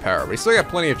consumed by power, but he's still got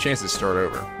plenty of chances to start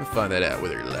over. We'll find that out,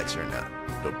 whether he likes it or not.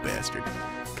 Little bastard.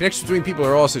 Connections between people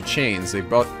are also chains. They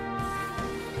brought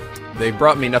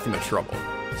me nothing but trouble.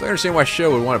 So I understand why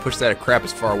Sho would want to push that crap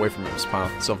as far away from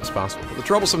himself as possible. But the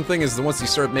troublesome thing is that once you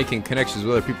start making connections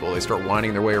with other people, they start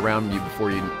winding their way around you before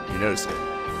you notice it.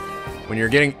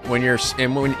 Even when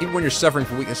you're suffering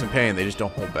from weakness and pain, they just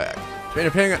don't hold back.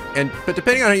 Depending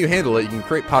on how you handle it, you can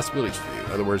create possibilities for you.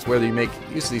 In other words, whether you make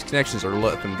use of these connections or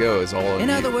let them go is all on you. In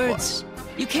other words,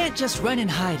 you can't just run and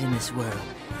hide in this world.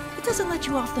 It doesn't let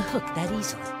you off the hook that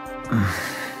easily.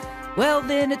 Well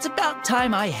then, it's about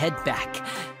time I head back.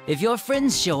 If your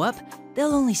friends show up,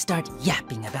 they'll only start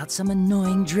yapping about some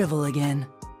annoying drivel again.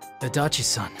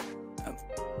 Adachi-san,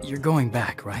 you're going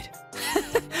back, right?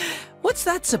 What's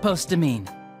that supposed to mean?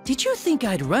 Did you think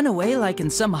I'd run away like in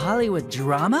some Hollywood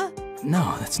drama?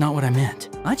 No, that's not what I meant.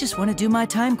 I just want to do my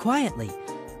time quietly.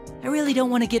 I really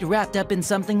don't want to get wrapped up in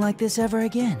something like this ever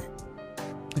again.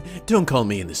 Don't call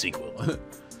me in the sequel.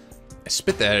 I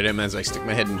spit that at him as I stick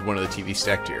my head into one of the TV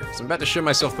stacked here. So I'm about to show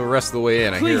myself the rest of the way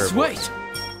in. I hear Please wait!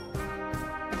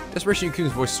 Desperation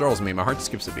Yukun's voice startles me. My heart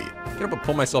skips a beat. Get up and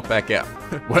pull myself back out.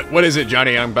 What is it,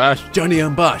 Johnny Young Bosch? Johnny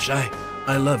Young Bosch,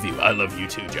 I love you. I love you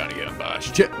too, Johnny Young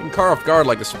Bosch. You can car off guard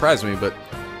like this surprised me, but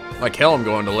like hell I'm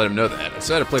going to let him know that. I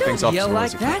decided to play things off. Don't yell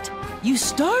like that. You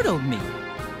startled me.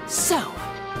 So,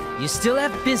 you still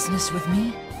have business with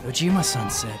me? Ojima-san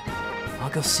said, I'll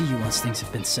go see you once things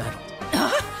have been settled.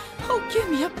 Oh, give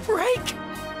me a break.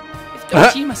 If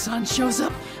Ojima-san shows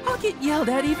up, I'll get yelled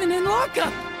at even in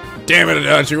lockup. Damn it,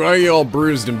 Adachi, why are you all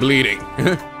bruised and bleeding?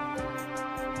 I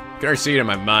can already see it in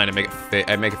my mind and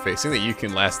make a face. Think that you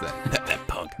can last that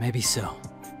punk. Maybe so.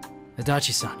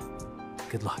 Adachi-san,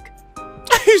 good luck.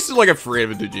 He's still like afraid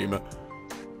of Dojima.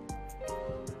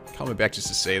 Call me back just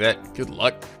to say that. Good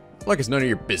luck. Luck is none of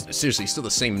your business. Seriously, still the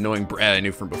same annoying brat I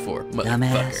knew from before.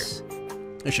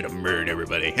 Motherfucker. I should have murdered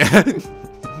everybody.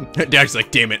 Doc's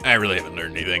like, damn it, I really haven't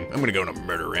learned anything. I'm gonna go on a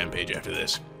murder rampage after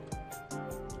this.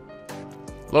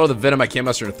 Lower the venom I can't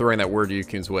muster into throwing that word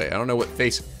Yukun's way. I don't know what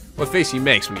face he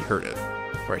makes when he heard it.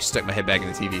 Before I stuck my head back in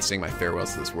the TV, sing my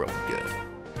farewells to this world. Good.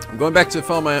 I'm going back to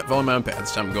follow my own path.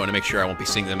 This time I'm going to make sure I won't be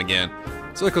seeing them again.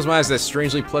 So I close my eyes to that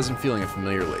strangely pleasant feeling of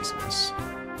familiar laziness.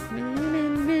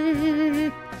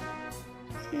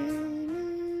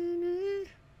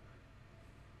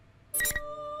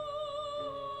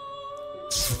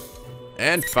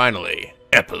 And finally,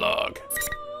 epilogue.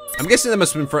 I'm guessing that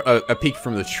must have been a peek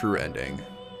from the true ending.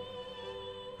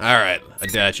 Alright,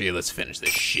 Adachi, let's finish this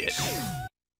shit.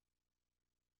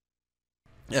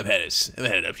 I've had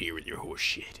it up here with your horse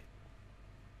shit.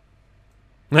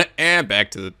 And back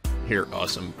to your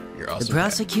awesome. The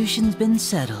prosecution's been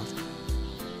settled.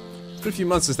 It's been a few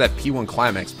months since that P1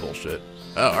 climax bullshit.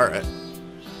 Oh, alright.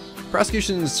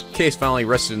 Prosecution's case finally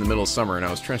rested in the middle of summer, and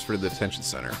I was transferred to the detention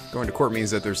center. Going to court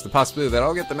means that there's the possibility that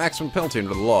I'll get the maximum penalty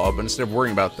under the law, but instead of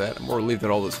worrying about that, I'm more relieved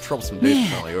that all those troublesome days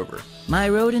are finally over. My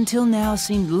road until now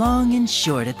seemed long and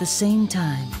short at the same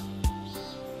time.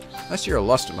 Last year I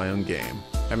lost at my own game,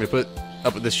 having to put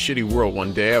up with this shitty world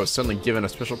one day, I was suddenly given a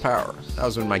special power. That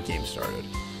was when my game started.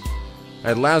 I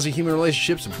had lousy human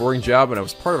relationships, a boring job, and I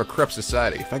was part of a corrupt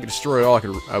society. If I could destroy it all, I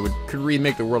could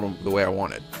remake the world the way I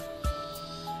wanted.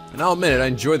 And I'll admit it, I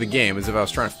enjoyed the game as if I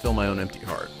was trying to fill my own empty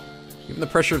heart. Even the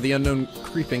pressure of the unknown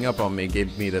creeping up on me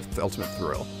gave me the ultimate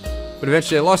thrill. But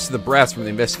eventually I lost to the brats from the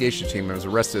investigation team and was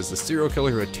arrested as the serial killer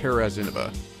who had terrorized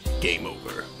Nineveh. Game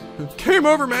over. Game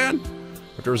over, man!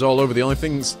 After it was all over, the only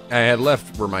things I had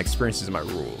left were my experiences and my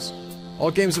rules. All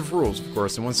games have rules, of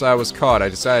course, and once I was caught, I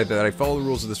decided that I'd follow the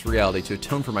rules of this reality to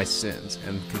atone for my sins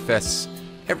and confess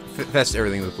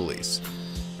everything to the police.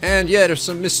 And yet, if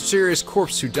some mysterious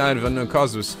corpse who died of unknown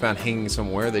causes was found hanging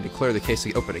somewhere, they declared the case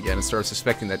open again and started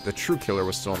suspecting that the true killer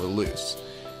was still on the loose.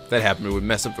 If that happened, it would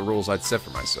mess up the rules I'd set for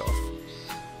myself.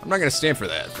 I'm not going to stand for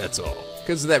that, that's all.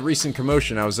 Because of that recent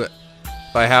commotion,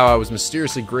 by how I was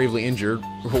mysteriously gravely injured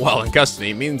while in custody,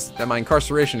 it means that my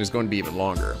incarceration is going to be even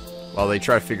longer, while they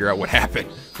try to figure out what happened.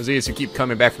 Because these who keep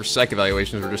coming back for psych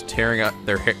evaluations are just tearing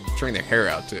their hair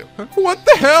out too. What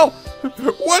the hell?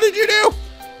 What did you do?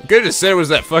 You could have just said it was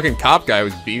that fucking cop guy who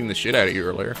was beating the shit out of you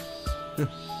earlier.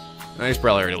 He's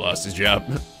probably already lost his job.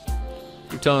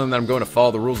 You're telling them that I'm going to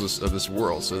follow the rules of this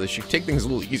world, so they should take things a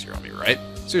little easier on me, right?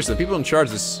 Seriously, the people in charge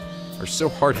of this are so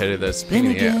hard-headed that it's a pain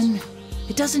in the ass. Then again,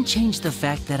 it doesn't change the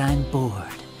fact that I'm bored.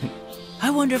 I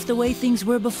wonder if the way things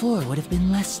were before would have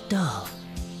been less dull.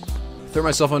 Throw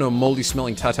myself onto a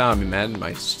moldy-smelling tatami mat in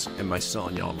my cell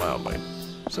and yell loudly.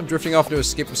 So I'm drifting off to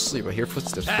escape with sleep. I hear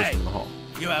footsteps pushing in the hall.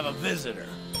 You have a visitor.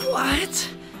 What?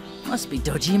 Must be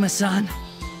Dojima-san.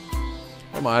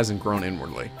 All my eyes and groan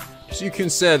inwardly. As Yukun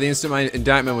said, the instant my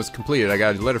indictment was completed, I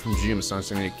got a letter from Dojima-san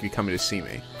saying he'd be coming to see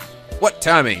me. What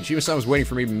timing? Dojima-san was waiting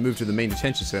for me to move to the main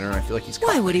detention center, and I feel like he's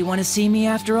Why would he want to see me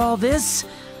after all this?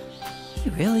 He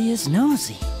really is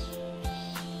nosy.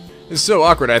 This is so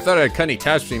awkward. I thought I had cut any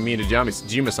ties between me and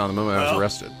Dojima-san the moment I was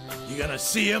arrested. You gonna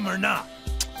see him or not?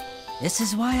 This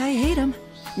is why I hate him.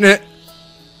 Nah.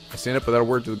 I stand up without a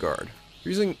word to the guard.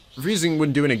 Refusing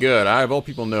wouldn't do any good. I, of all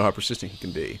people, know how persistent he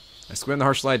can be. I squint the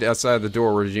harsh light outside the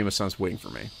door where Dojima-san's waiting for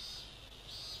me.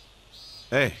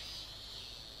 Hey.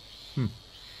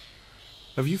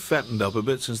 Have you fattened up a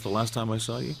bit since the last time I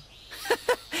saw you?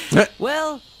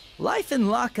 Well, life in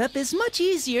lockup is much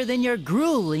easier than your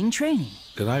grueling training.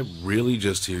 Did I really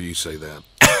just hear you say that?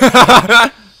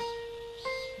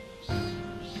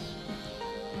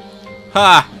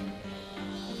 Ha!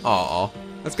 Aw.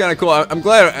 That's kind of cool. I'm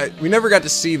glad we never got to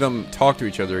see them talk to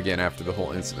each other again after the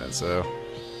whole incident, so...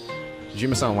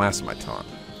 Dojima-san laughs at my taunt.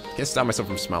 Can't stop myself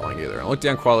from smiling either. I look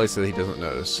down quietly so that he doesn't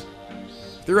notice.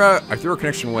 I threw a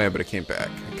connection away, but it came back.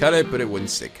 I cut it, but it wouldn't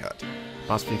stay cut.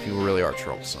 Possibly people really are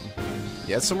troublesome.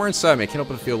 Yet somewhere inside me, I can't help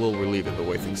but feel a little relieved at the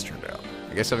way things turned out.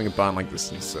 I guess having a bond like this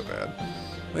isn't so bad.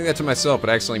 I think that to myself, but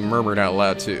I accidentally murmured out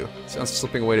loud too. It sounds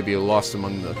slipping away to be lost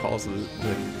among the calls of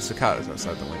the cicadas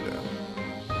outside the window.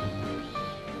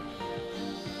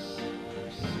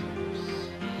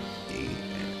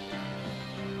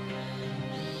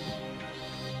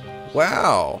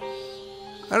 Wow.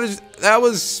 That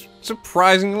was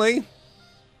surprisingly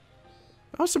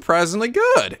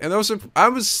good. And I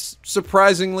was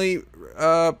surprisingly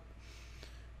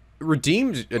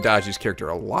redeemed Adachi's character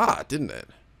a lot, didn't it?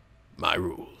 My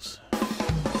rules.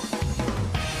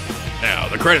 Now,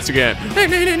 the credits again.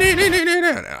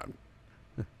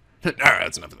 Alright,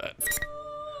 that's enough of that.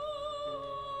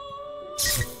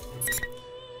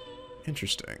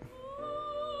 Interesting.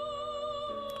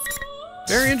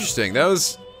 Very interesting. That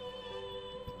was...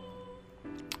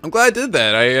 I'm glad I did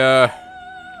that.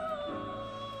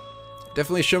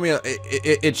 Definitely showed me...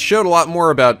 It showed a lot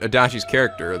more about Adachi's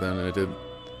character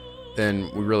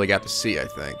than we really got to see, I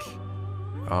think.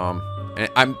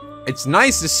 And it's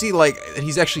nice to see, like, that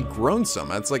he's actually grown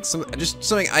some. It's like just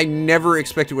something I never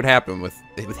expected would happen with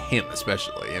him,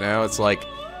 especially, you know? It's like,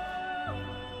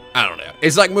 I don't know.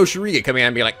 It's like Moshiriga coming out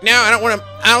and being like, no, I don't want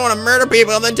to murder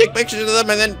people and then take pictures of them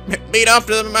and then beat off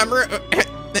to them in my room,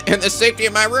 in the safety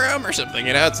of my room or something,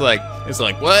 you know? It's like,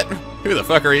 what? Who the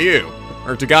fuck are you?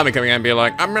 Or Tagami coming out and being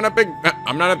like, I'm not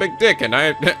a big dick, and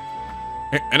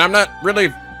I'm not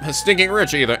really stinking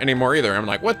rich anymore either. I'm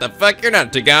like, what the fuck? You're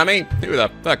not Tagami. Who the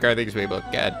fuck are these people?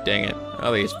 God dang it.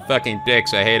 All these fucking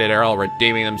dicks I hated are all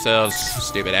redeeming themselves.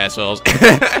 Stupid assholes.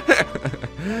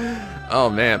 Oh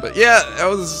man, but yeah, that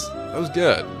was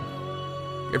good.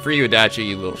 Good for you, Adachi,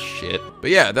 you little shit. But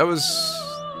yeah, that was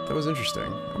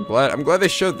interesting. I'm glad they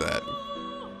showed that.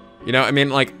 You know, I mean,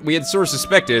 like, we had sort of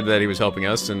suspected that he was helping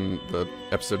us in the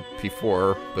episode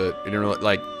P4, but you know,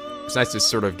 like, it's nice to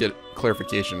sort of get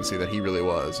clarification and see that he really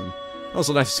was. And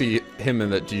Also nice to see him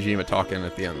and that Jijima talking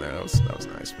at the end there. That was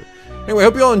nice. But anyway,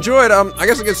 hope you all enjoyed. I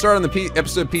guess I'll get started on the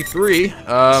episode P3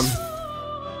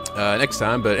 next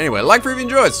time. But anyway, like for if you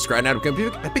enjoyed, subscribe now to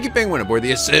become a Picky Penguin aboard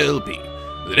the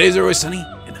SLP. The days are always sunny,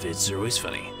 and the vids are always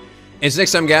funny. And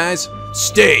next time, guys,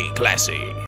 stay classy.